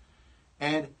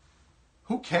 And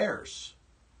who cares,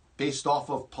 based off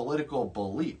of political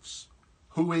beliefs,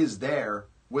 who is there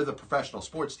with a professional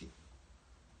sports team?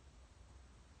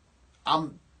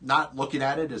 I'm not looking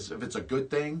at it as if it's a good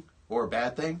thing or a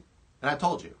bad thing. And I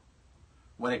told you,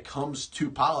 when it comes to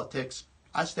politics,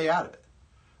 I stay out of it.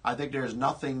 I think there's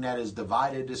nothing that has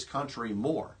divided this country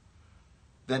more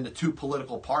than the two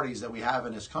political parties that we have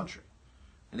in this country.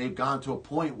 And they've gone to a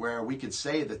point where we could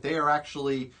say that they are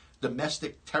actually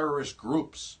domestic terrorist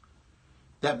groups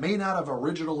that may not have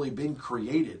originally been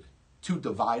created to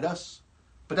divide us,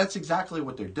 but that's exactly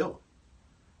what they're doing.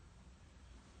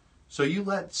 So you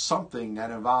let something that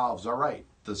involves, all right,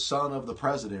 the son of the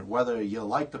president, whether you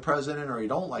like the president or you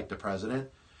don't like the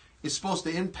president, is supposed to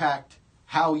impact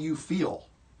how you feel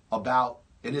about,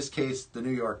 in this case, the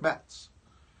New York Mets.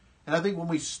 And I think when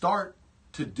we start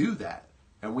to do that,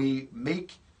 and we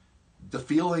make the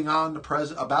feeling on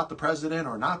the about the president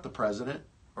or not the president,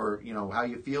 or, you know, how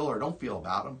you feel or don't feel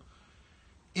about him,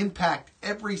 impact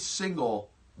every single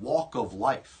walk of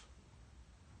life,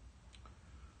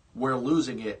 we're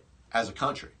losing it as a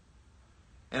country.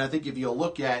 And I think if you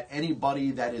look at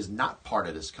anybody that is not part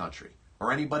of this country,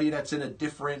 or anybody that's in a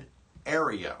different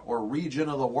area or region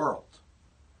of the world,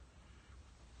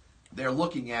 they're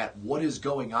looking at what is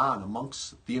going on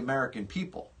amongst the American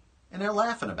people, and they're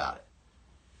laughing about it.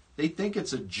 They think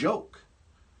it's a joke.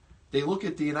 They look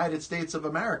at the United States of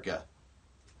America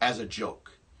as a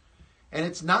joke. And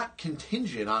it's not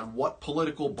contingent on what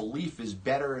political belief is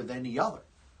better than the other.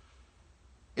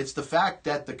 It's the fact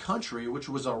that the country, which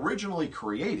was originally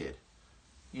created,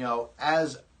 you know,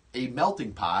 as a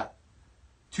melting pot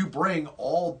to bring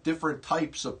all different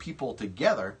types of people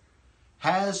together,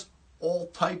 has all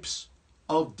types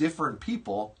of different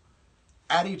people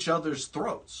at each other's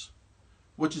throats,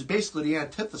 which is basically the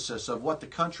antithesis of what the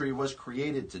country was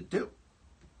created to do.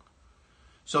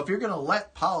 So if you're going to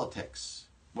let politics,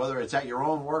 whether it's at your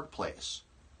own workplace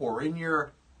or in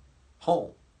your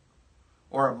home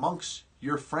or amongst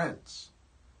your friends,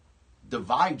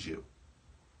 divide you,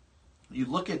 you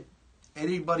look at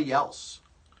anybody else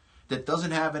that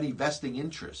doesn't have any vesting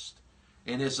interest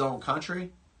in his own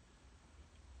country,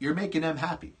 you're making them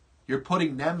happy. You're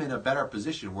putting them in a better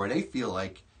position where they feel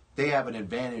like they have an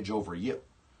advantage over you.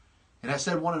 And I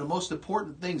said one of the most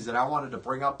important things that I wanted to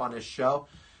bring up on this show,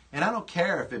 and I don't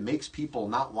care if it makes people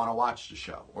not want to watch the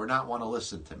show or not want to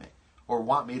listen to me or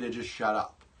want me to just shut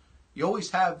up. You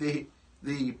always have the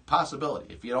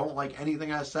possibility. If you don't like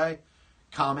anything I say,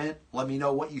 comment, let me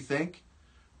know what you think.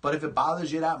 But if it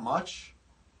bothers you that much,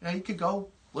 you could go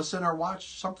listen or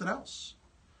watch something else.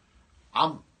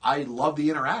 I love the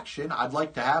interaction. I'd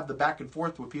like to have the back and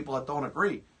forth with people that don't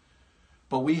agree.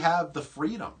 But we have the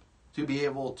freedom to be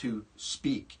able to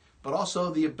speak, but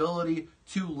also the ability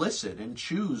to listen and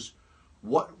choose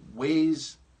what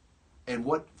ways and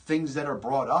what things that are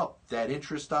brought up that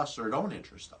interest us or don't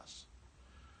interest us.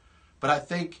 But I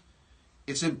think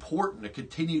it's important to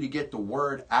continue to get the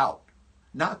word out,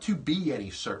 not to be any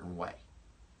certain way.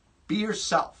 Be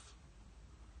yourself.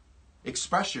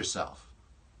 Express yourself.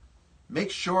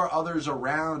 Make sure others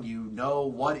around you know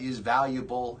what is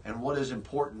valuable and what is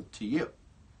important to you.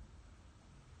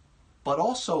 But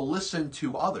also listen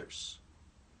to others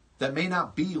that may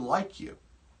not be like you,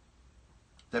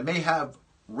 that may have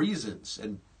reasons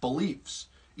and beliefs,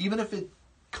 even if it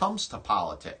comes to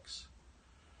politics.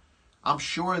 I'm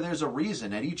sure there's a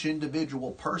reason that each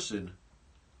individual person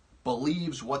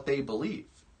believes what they believe.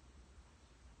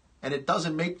 And it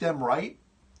doesn't make them right.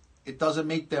 It doesn't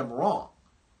make them wrong.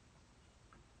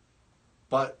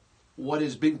 But what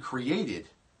has been created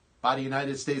by the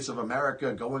United States of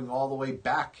America going all the way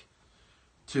back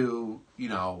to,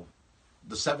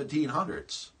 the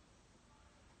 1700s,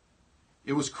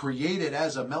 it was created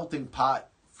as a melting pot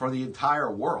for the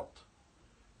entire world.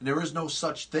 And there is no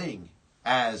such thing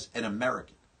as an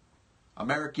American.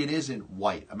 American isn't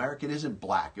white. American isn't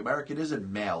black. American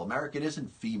isn't male. American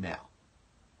isn't female.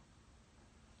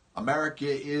 America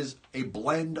is a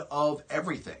blend of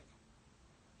everything.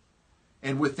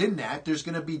 And within that, there's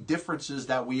going to be differences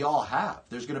that we all have.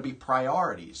 There's going to be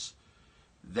priorities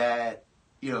that,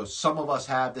 some of us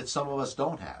have that some of us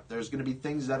don't have. There's going to be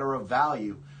things that are of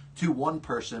value to one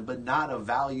person, but not of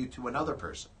value to another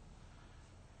person.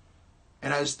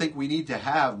 And I just think we need to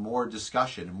have more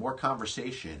discussion and more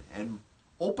conversation and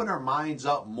open our minds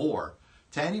up more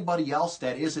to anybody else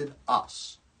that isn't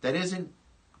us, that isn't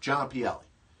John Pielli,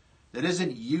 that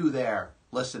isn't you there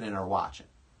listening or watching.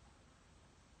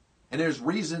 And there's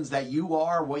reasons that you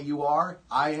are what you are,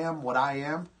 I am what I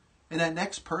am, and that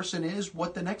next person is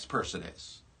what the next person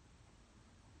is.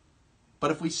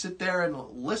 But if we sit there and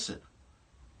listen,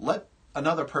 let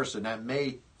another person that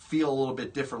may feel a little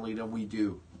bit differently than we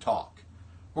do talk,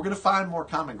 we're going to find more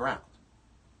common ground.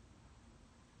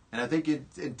 And I think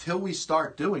until we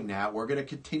start doing that, we're going to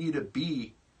continue to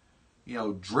be,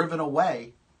 driven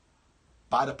away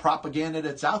by the propaganda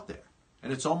that's out there.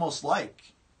 And it's almost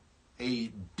like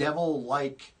a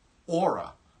devil-like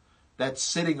aura that's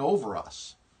sitting over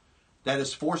us, that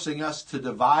is forcing us to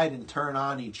divide and turn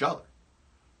on each other.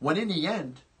 When in the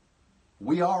end,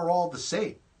 we are all the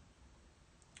same.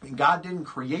 And God didn't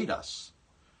create us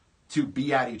to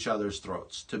be at each other's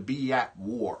throats, to be at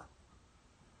war,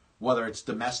 whether it's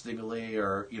domestically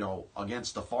or,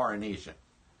 against a foreign nation.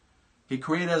 He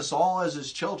created us all as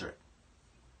his children.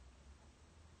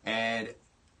 And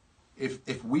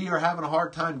if we are having a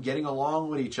hard time getting along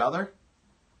with each other,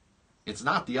 it's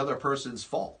not the other person's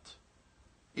fault.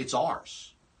 It's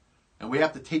ours. And we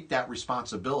have to take that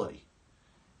responsibility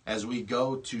as we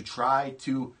go to try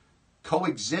to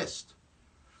coexist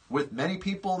with many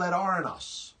people that aren't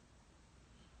us.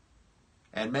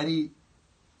 And many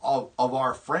of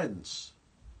our friends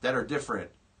that are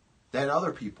different than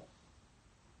other people.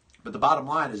 But the bottom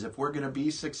line is, if we're going to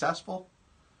be successful,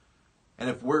 and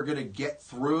if we're going to get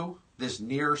through this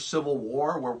near civil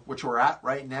war, which we're at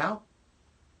right now,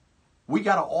 we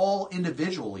got to all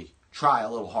individually try a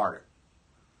little harder.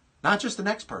 Not just the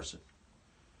next person.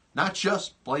 Not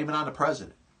just blame it on the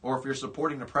president. Or if you're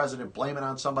supporting the president, blame it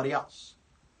on somebody else.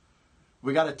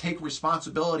 We got to take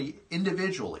responsibility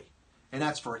individually. And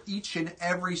that's for each and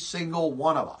every single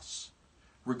one of us.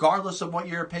 Regardless of what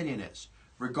your opinion is.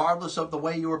 Regardless of the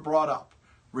way you were brought up.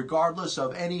 Regardless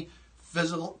of any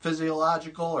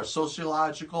physiological or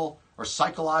sociological or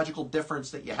psychological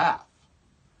difference that you have.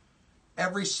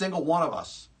 Every single one of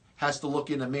us has to look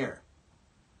in the mirror.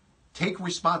 Take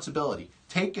responsibility.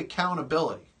 Take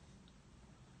accountability.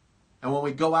 And when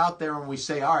we go out there and we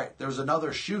say, all right, there's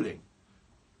another shooting,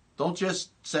 don't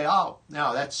just say, oh,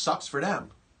 no, that sucks for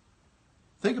them.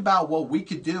 Think about what we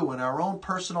could do in our own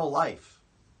personal life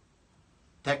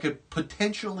that could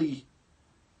potentially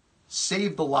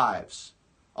save the lives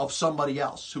of somebody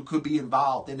else who could be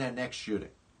involved in that next shooting.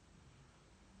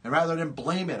 And rather than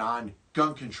blame it on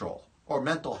gun control or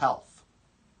mental health,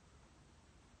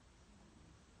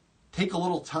 take a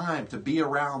little time to be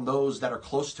around those that are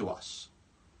close to us.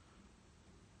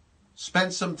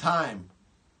 Spend some time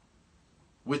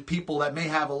with people that may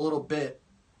have a little bit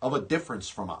of a difference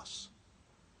from us.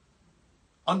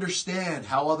 Understand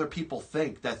how other people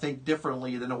think that think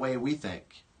differently than the way we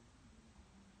think.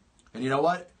 And you know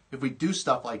what? If we do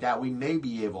stuff like that, we may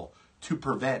be able to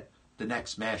prevent the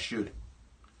next mass shooting.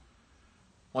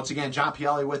 Once again, John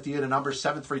Pielli with you. The number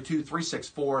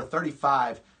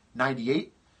 732-364-3598.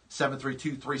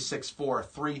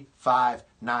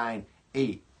 732-364-3598.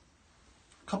 A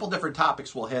couple different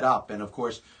topics we'll hit up. And of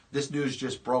course, this news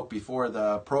just broke before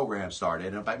the program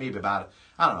started. And maybe about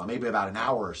an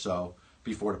hour or so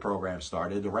before the program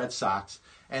started. The Red Sox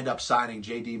end up signing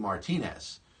J.D.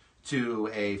 Martinez to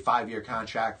a 5-year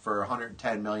contract for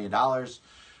 $110 million.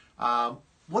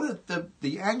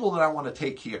 the angle that I want to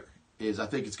take here is I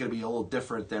think it's going to be a little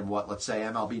different than what, let's say,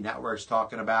 MLB Network's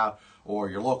talking about or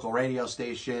your local radio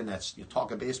station that's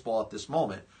talking baseball at this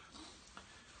moment.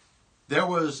 There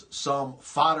was some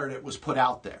fodder that was put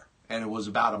out there, and it was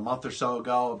about a month or so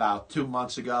ago, about 2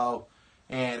 months ago,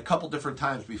 and a couple different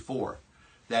times before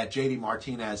that JD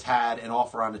Martinez had an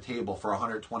offer on the table for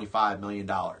 $125 million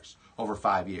over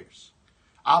 5 years.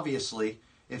 Obviously,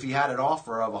 if he had an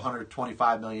offer of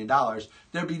 $125 million,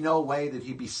 there'd be no way that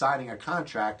he'd be signing a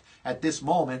contract at this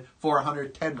moment for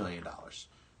 $110 million.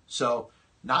 So,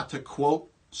 not to quote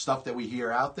stuff that we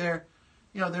hear out there,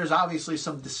 there's obviously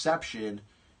some deception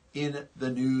in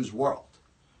the news world.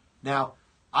 Now,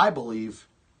 I believe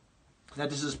that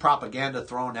this is propaganda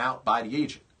thrown out by the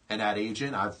agent. And that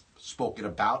agent I've spoken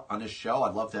about on this show.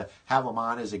 I'd love to have him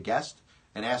on as a guest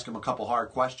and ask him a couple hard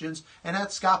questions. And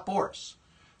that's Scott Boras.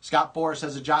 Scott Boras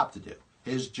has a job to do.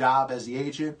 His job as the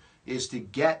agent is to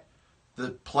get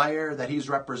the player that he's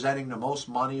representing the most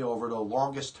money over the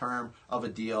longest term of a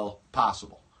deal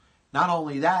possible. Not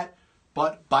only that,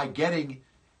 but by getting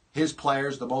his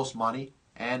players the most money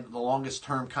and the longest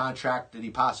term contract that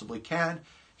he possibly can,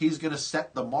 he's going to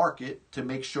set the market to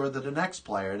make sure that the next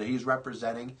player that he's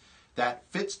representing that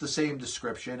fits the same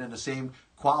description and the same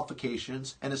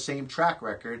qualifications and the same track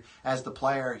record as the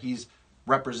player he's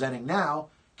representing now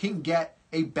can get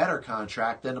a better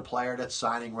contract than the player that's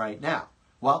signing right now.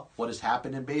 Well, what has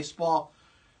happened in baseball?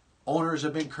 Owners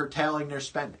have been curtailing their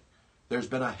spending. There's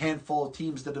been a handful of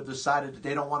teams that have decided that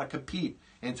they don't want to compete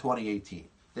in 2018.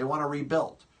 They want to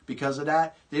rebuild. Because of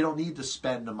that, they don't need to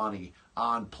spend the money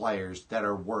on players that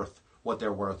are worth what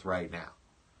they're worth right now.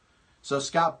 So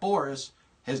Scott Boras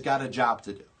has got a job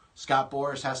to do. Scott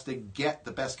Boras has to get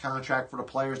the best contract for the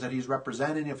players that he's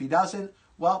representing. If he doesn't,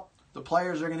 well, the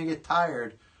players are going to get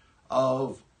tired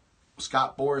of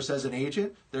Scott Boras as an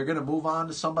agent. They're going to move on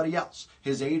to somebody else.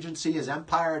 His agency, his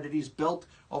empire that he's built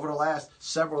over the last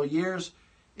several years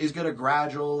is going to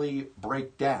gradually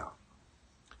break down.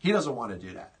 He doesn't want to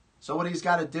do that. So what he's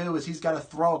got to do is he's got to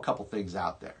throw a couple things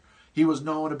out there. He was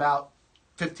known about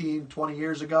 15, 20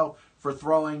 years ago for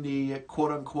throwing the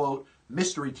quote-unquote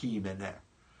mystery team in there.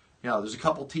 There's a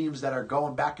couple teams that are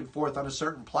going back and forth on a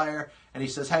certain player, and he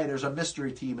says, hey, there's a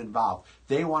mystery team involved.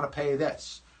 They want to pay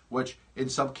this, which in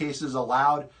some cases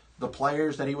allowed the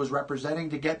players that he was representing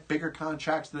to get bigger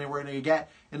contracts than they were going to get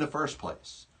in the first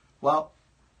place. Well,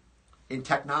 in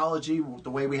technology, the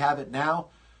way we have it now,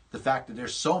 the fact that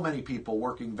there's so many people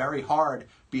working very hard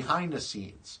behind the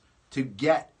scenes to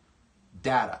get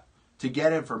data, to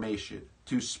get information,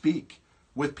 to speak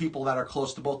with people that are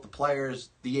close to both the players,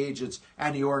 the agents,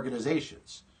 and the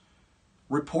organizations.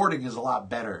 Reporting is a lot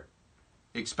better,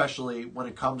 especially when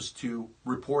it comes to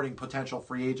reporting potential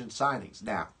free agent signings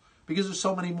now, because there's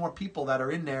so many more people that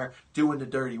are in there doing the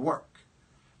dirty work.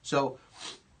 So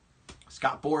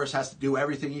Scott Boras has to do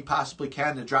everything he possibly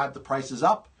can to drive the prices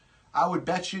up. I would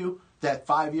bet you that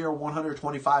 5-year,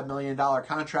 $125 million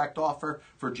contract offer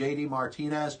for JD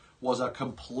Martinez was a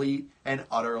complete and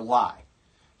utter lie.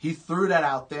 He threw that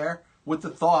out there with the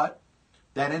thought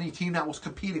that any team that was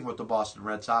competing with the Boston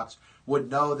Red Sox would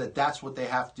know that that's what they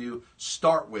have to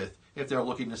start with if they're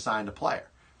looking to sign a player.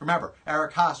 Remember,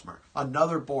 Eric Hosmer,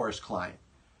 another Boras client,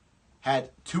 had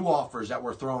 2 offers that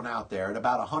were thrown out there at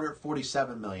about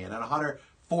 $147 million and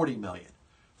 $140 million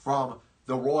from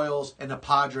the Royals and the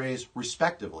Padres,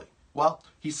 respectively. Well,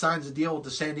 he signs a deal with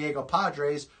the San Diego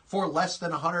Padres for less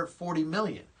than $140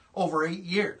 million over 8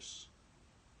 years,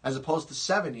 as opposed to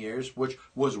 7 years, which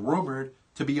was rumored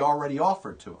to be already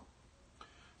offered to him.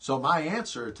 So my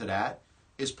answer to that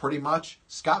is pretty much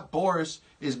Scott Boras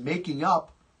is making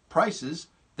up prices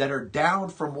that are down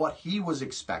from what he was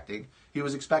expecting. He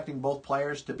was expecting both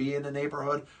players to be in the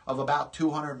neighborhood of about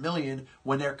 $200 million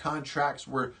when their contracts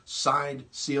were signed,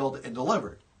 sealed, and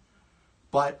delivered.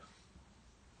 But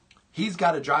he's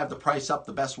got to drive the price up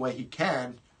the best way he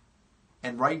can.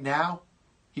 And right now,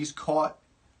 he's caught,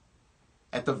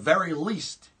 at the very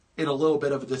least, in a little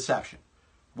bit of a deception.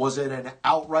 Was it an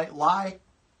outright lie?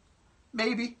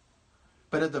 Maybe.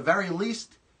 But at the very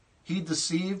least, he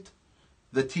deceived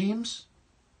the teams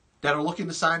that are looking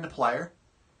to sign the player.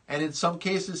 And in some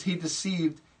cases, he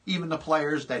deceived even the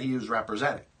players that he was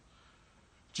representing.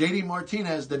 JD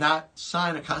Martinez did not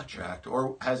sign a contract,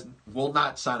 or will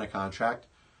not sign a contract,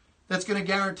 that's going to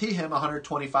guarantee him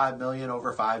 $125 million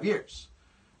over 5 years.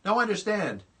 Now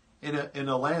understand, in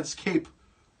a landscape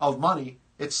of money,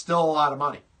 it's still a lot of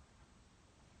money.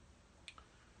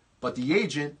 But the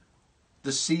agent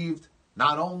deceived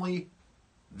not only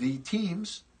the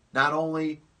teams, not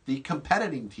only the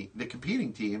competing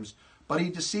teams, but he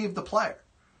deceived the player.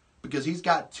 because he's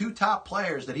got two top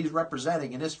players that he's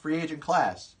representing in this free agent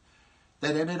class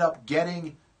that ended up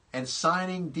getting and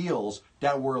signing deals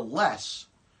that were less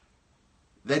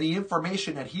than the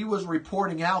information that he was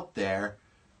reporting out there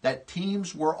that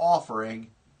teams were offering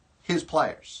his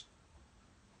players.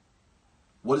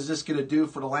 What is this going to do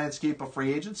for the landscape of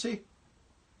free agency?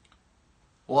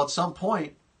 Well, at some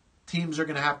point, teams are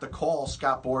going to have to call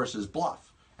Scott Boras's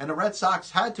bluff. And the Red Sox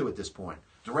had to at this point.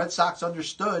 The Red Sox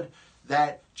understood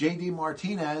that J.D.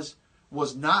 Martinez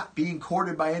was not being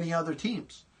courted by any other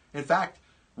teams. In fact,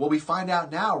 what we find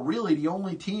out now, really the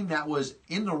only team that was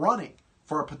in the running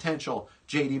for a potential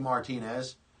J.D.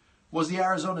 Martinez was the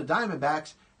Arizona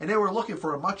Diamondbacks, and they were looking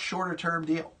for a much shorter term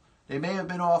deal. They may have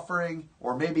been offering,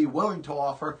 or may be willing to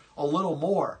offer, a little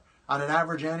more on an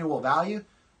average annual value,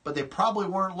 but they probably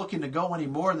weren't looking to go any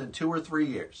more than 2 or 3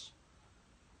 years.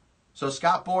 So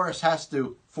Scott Boras has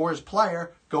to, for his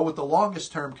player, go with the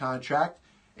longest term contract,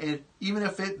 and even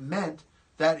if it meant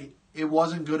that it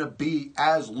wasn't going to be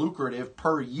as lucrative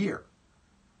per year.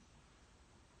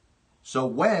 So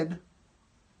when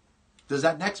does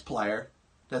that next player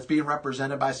that's being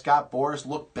represented by Scott Boras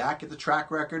look back at the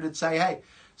track record and say, hey,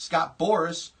 Scott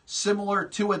Boras, similar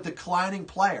to a declining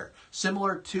player,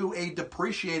 similar to a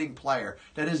depreciating player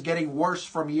that is getting worse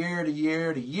from year to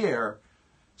year to year,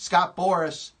 Scott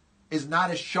Boras is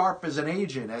not as sharp as an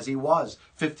agent as he was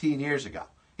 15 years ago.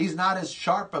 He's not as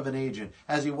sharp of an agent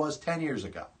as he was 10 years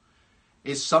ago.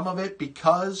 Is some of it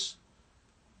because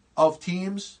of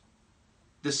teams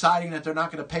deciding that they're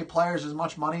not going to pay players as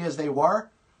much money as they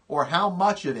were? Or how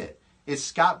much of it is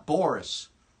Scott Boras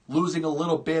losing a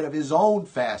little bit of his own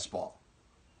fastball?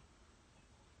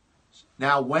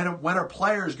 Now, when are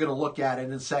players going to look at it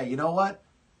and say, you know what?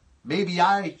 Maybe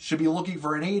I should be looking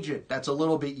for an agent that's a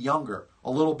little bit younger,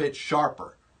 a little bit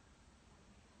sharper,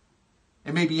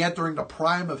 and maybe entering the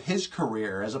prime of his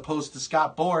career as opposed to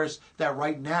Scott Boras that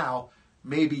right now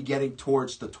may be getting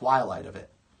towards the twilight of it.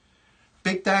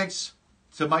 Big thanks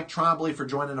to Mike Trombley for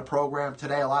joining the program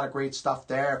today. A lot of great stuff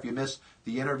there. If you missed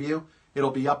the interview,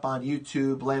 it'll be up on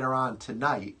YouTube later on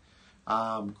tonight.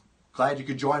 Glad you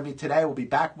could join me today. We'll be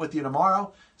back with you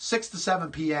tomorrow, 6 to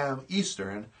 7 p.m.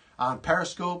 Eastern on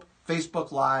Periscope,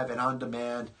 Facebook Live, and on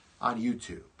demand on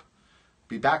YouTube.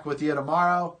 Be back with you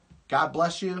tomorrow. God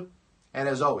bless you. And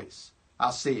as always,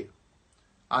 I'll see you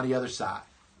on the other side.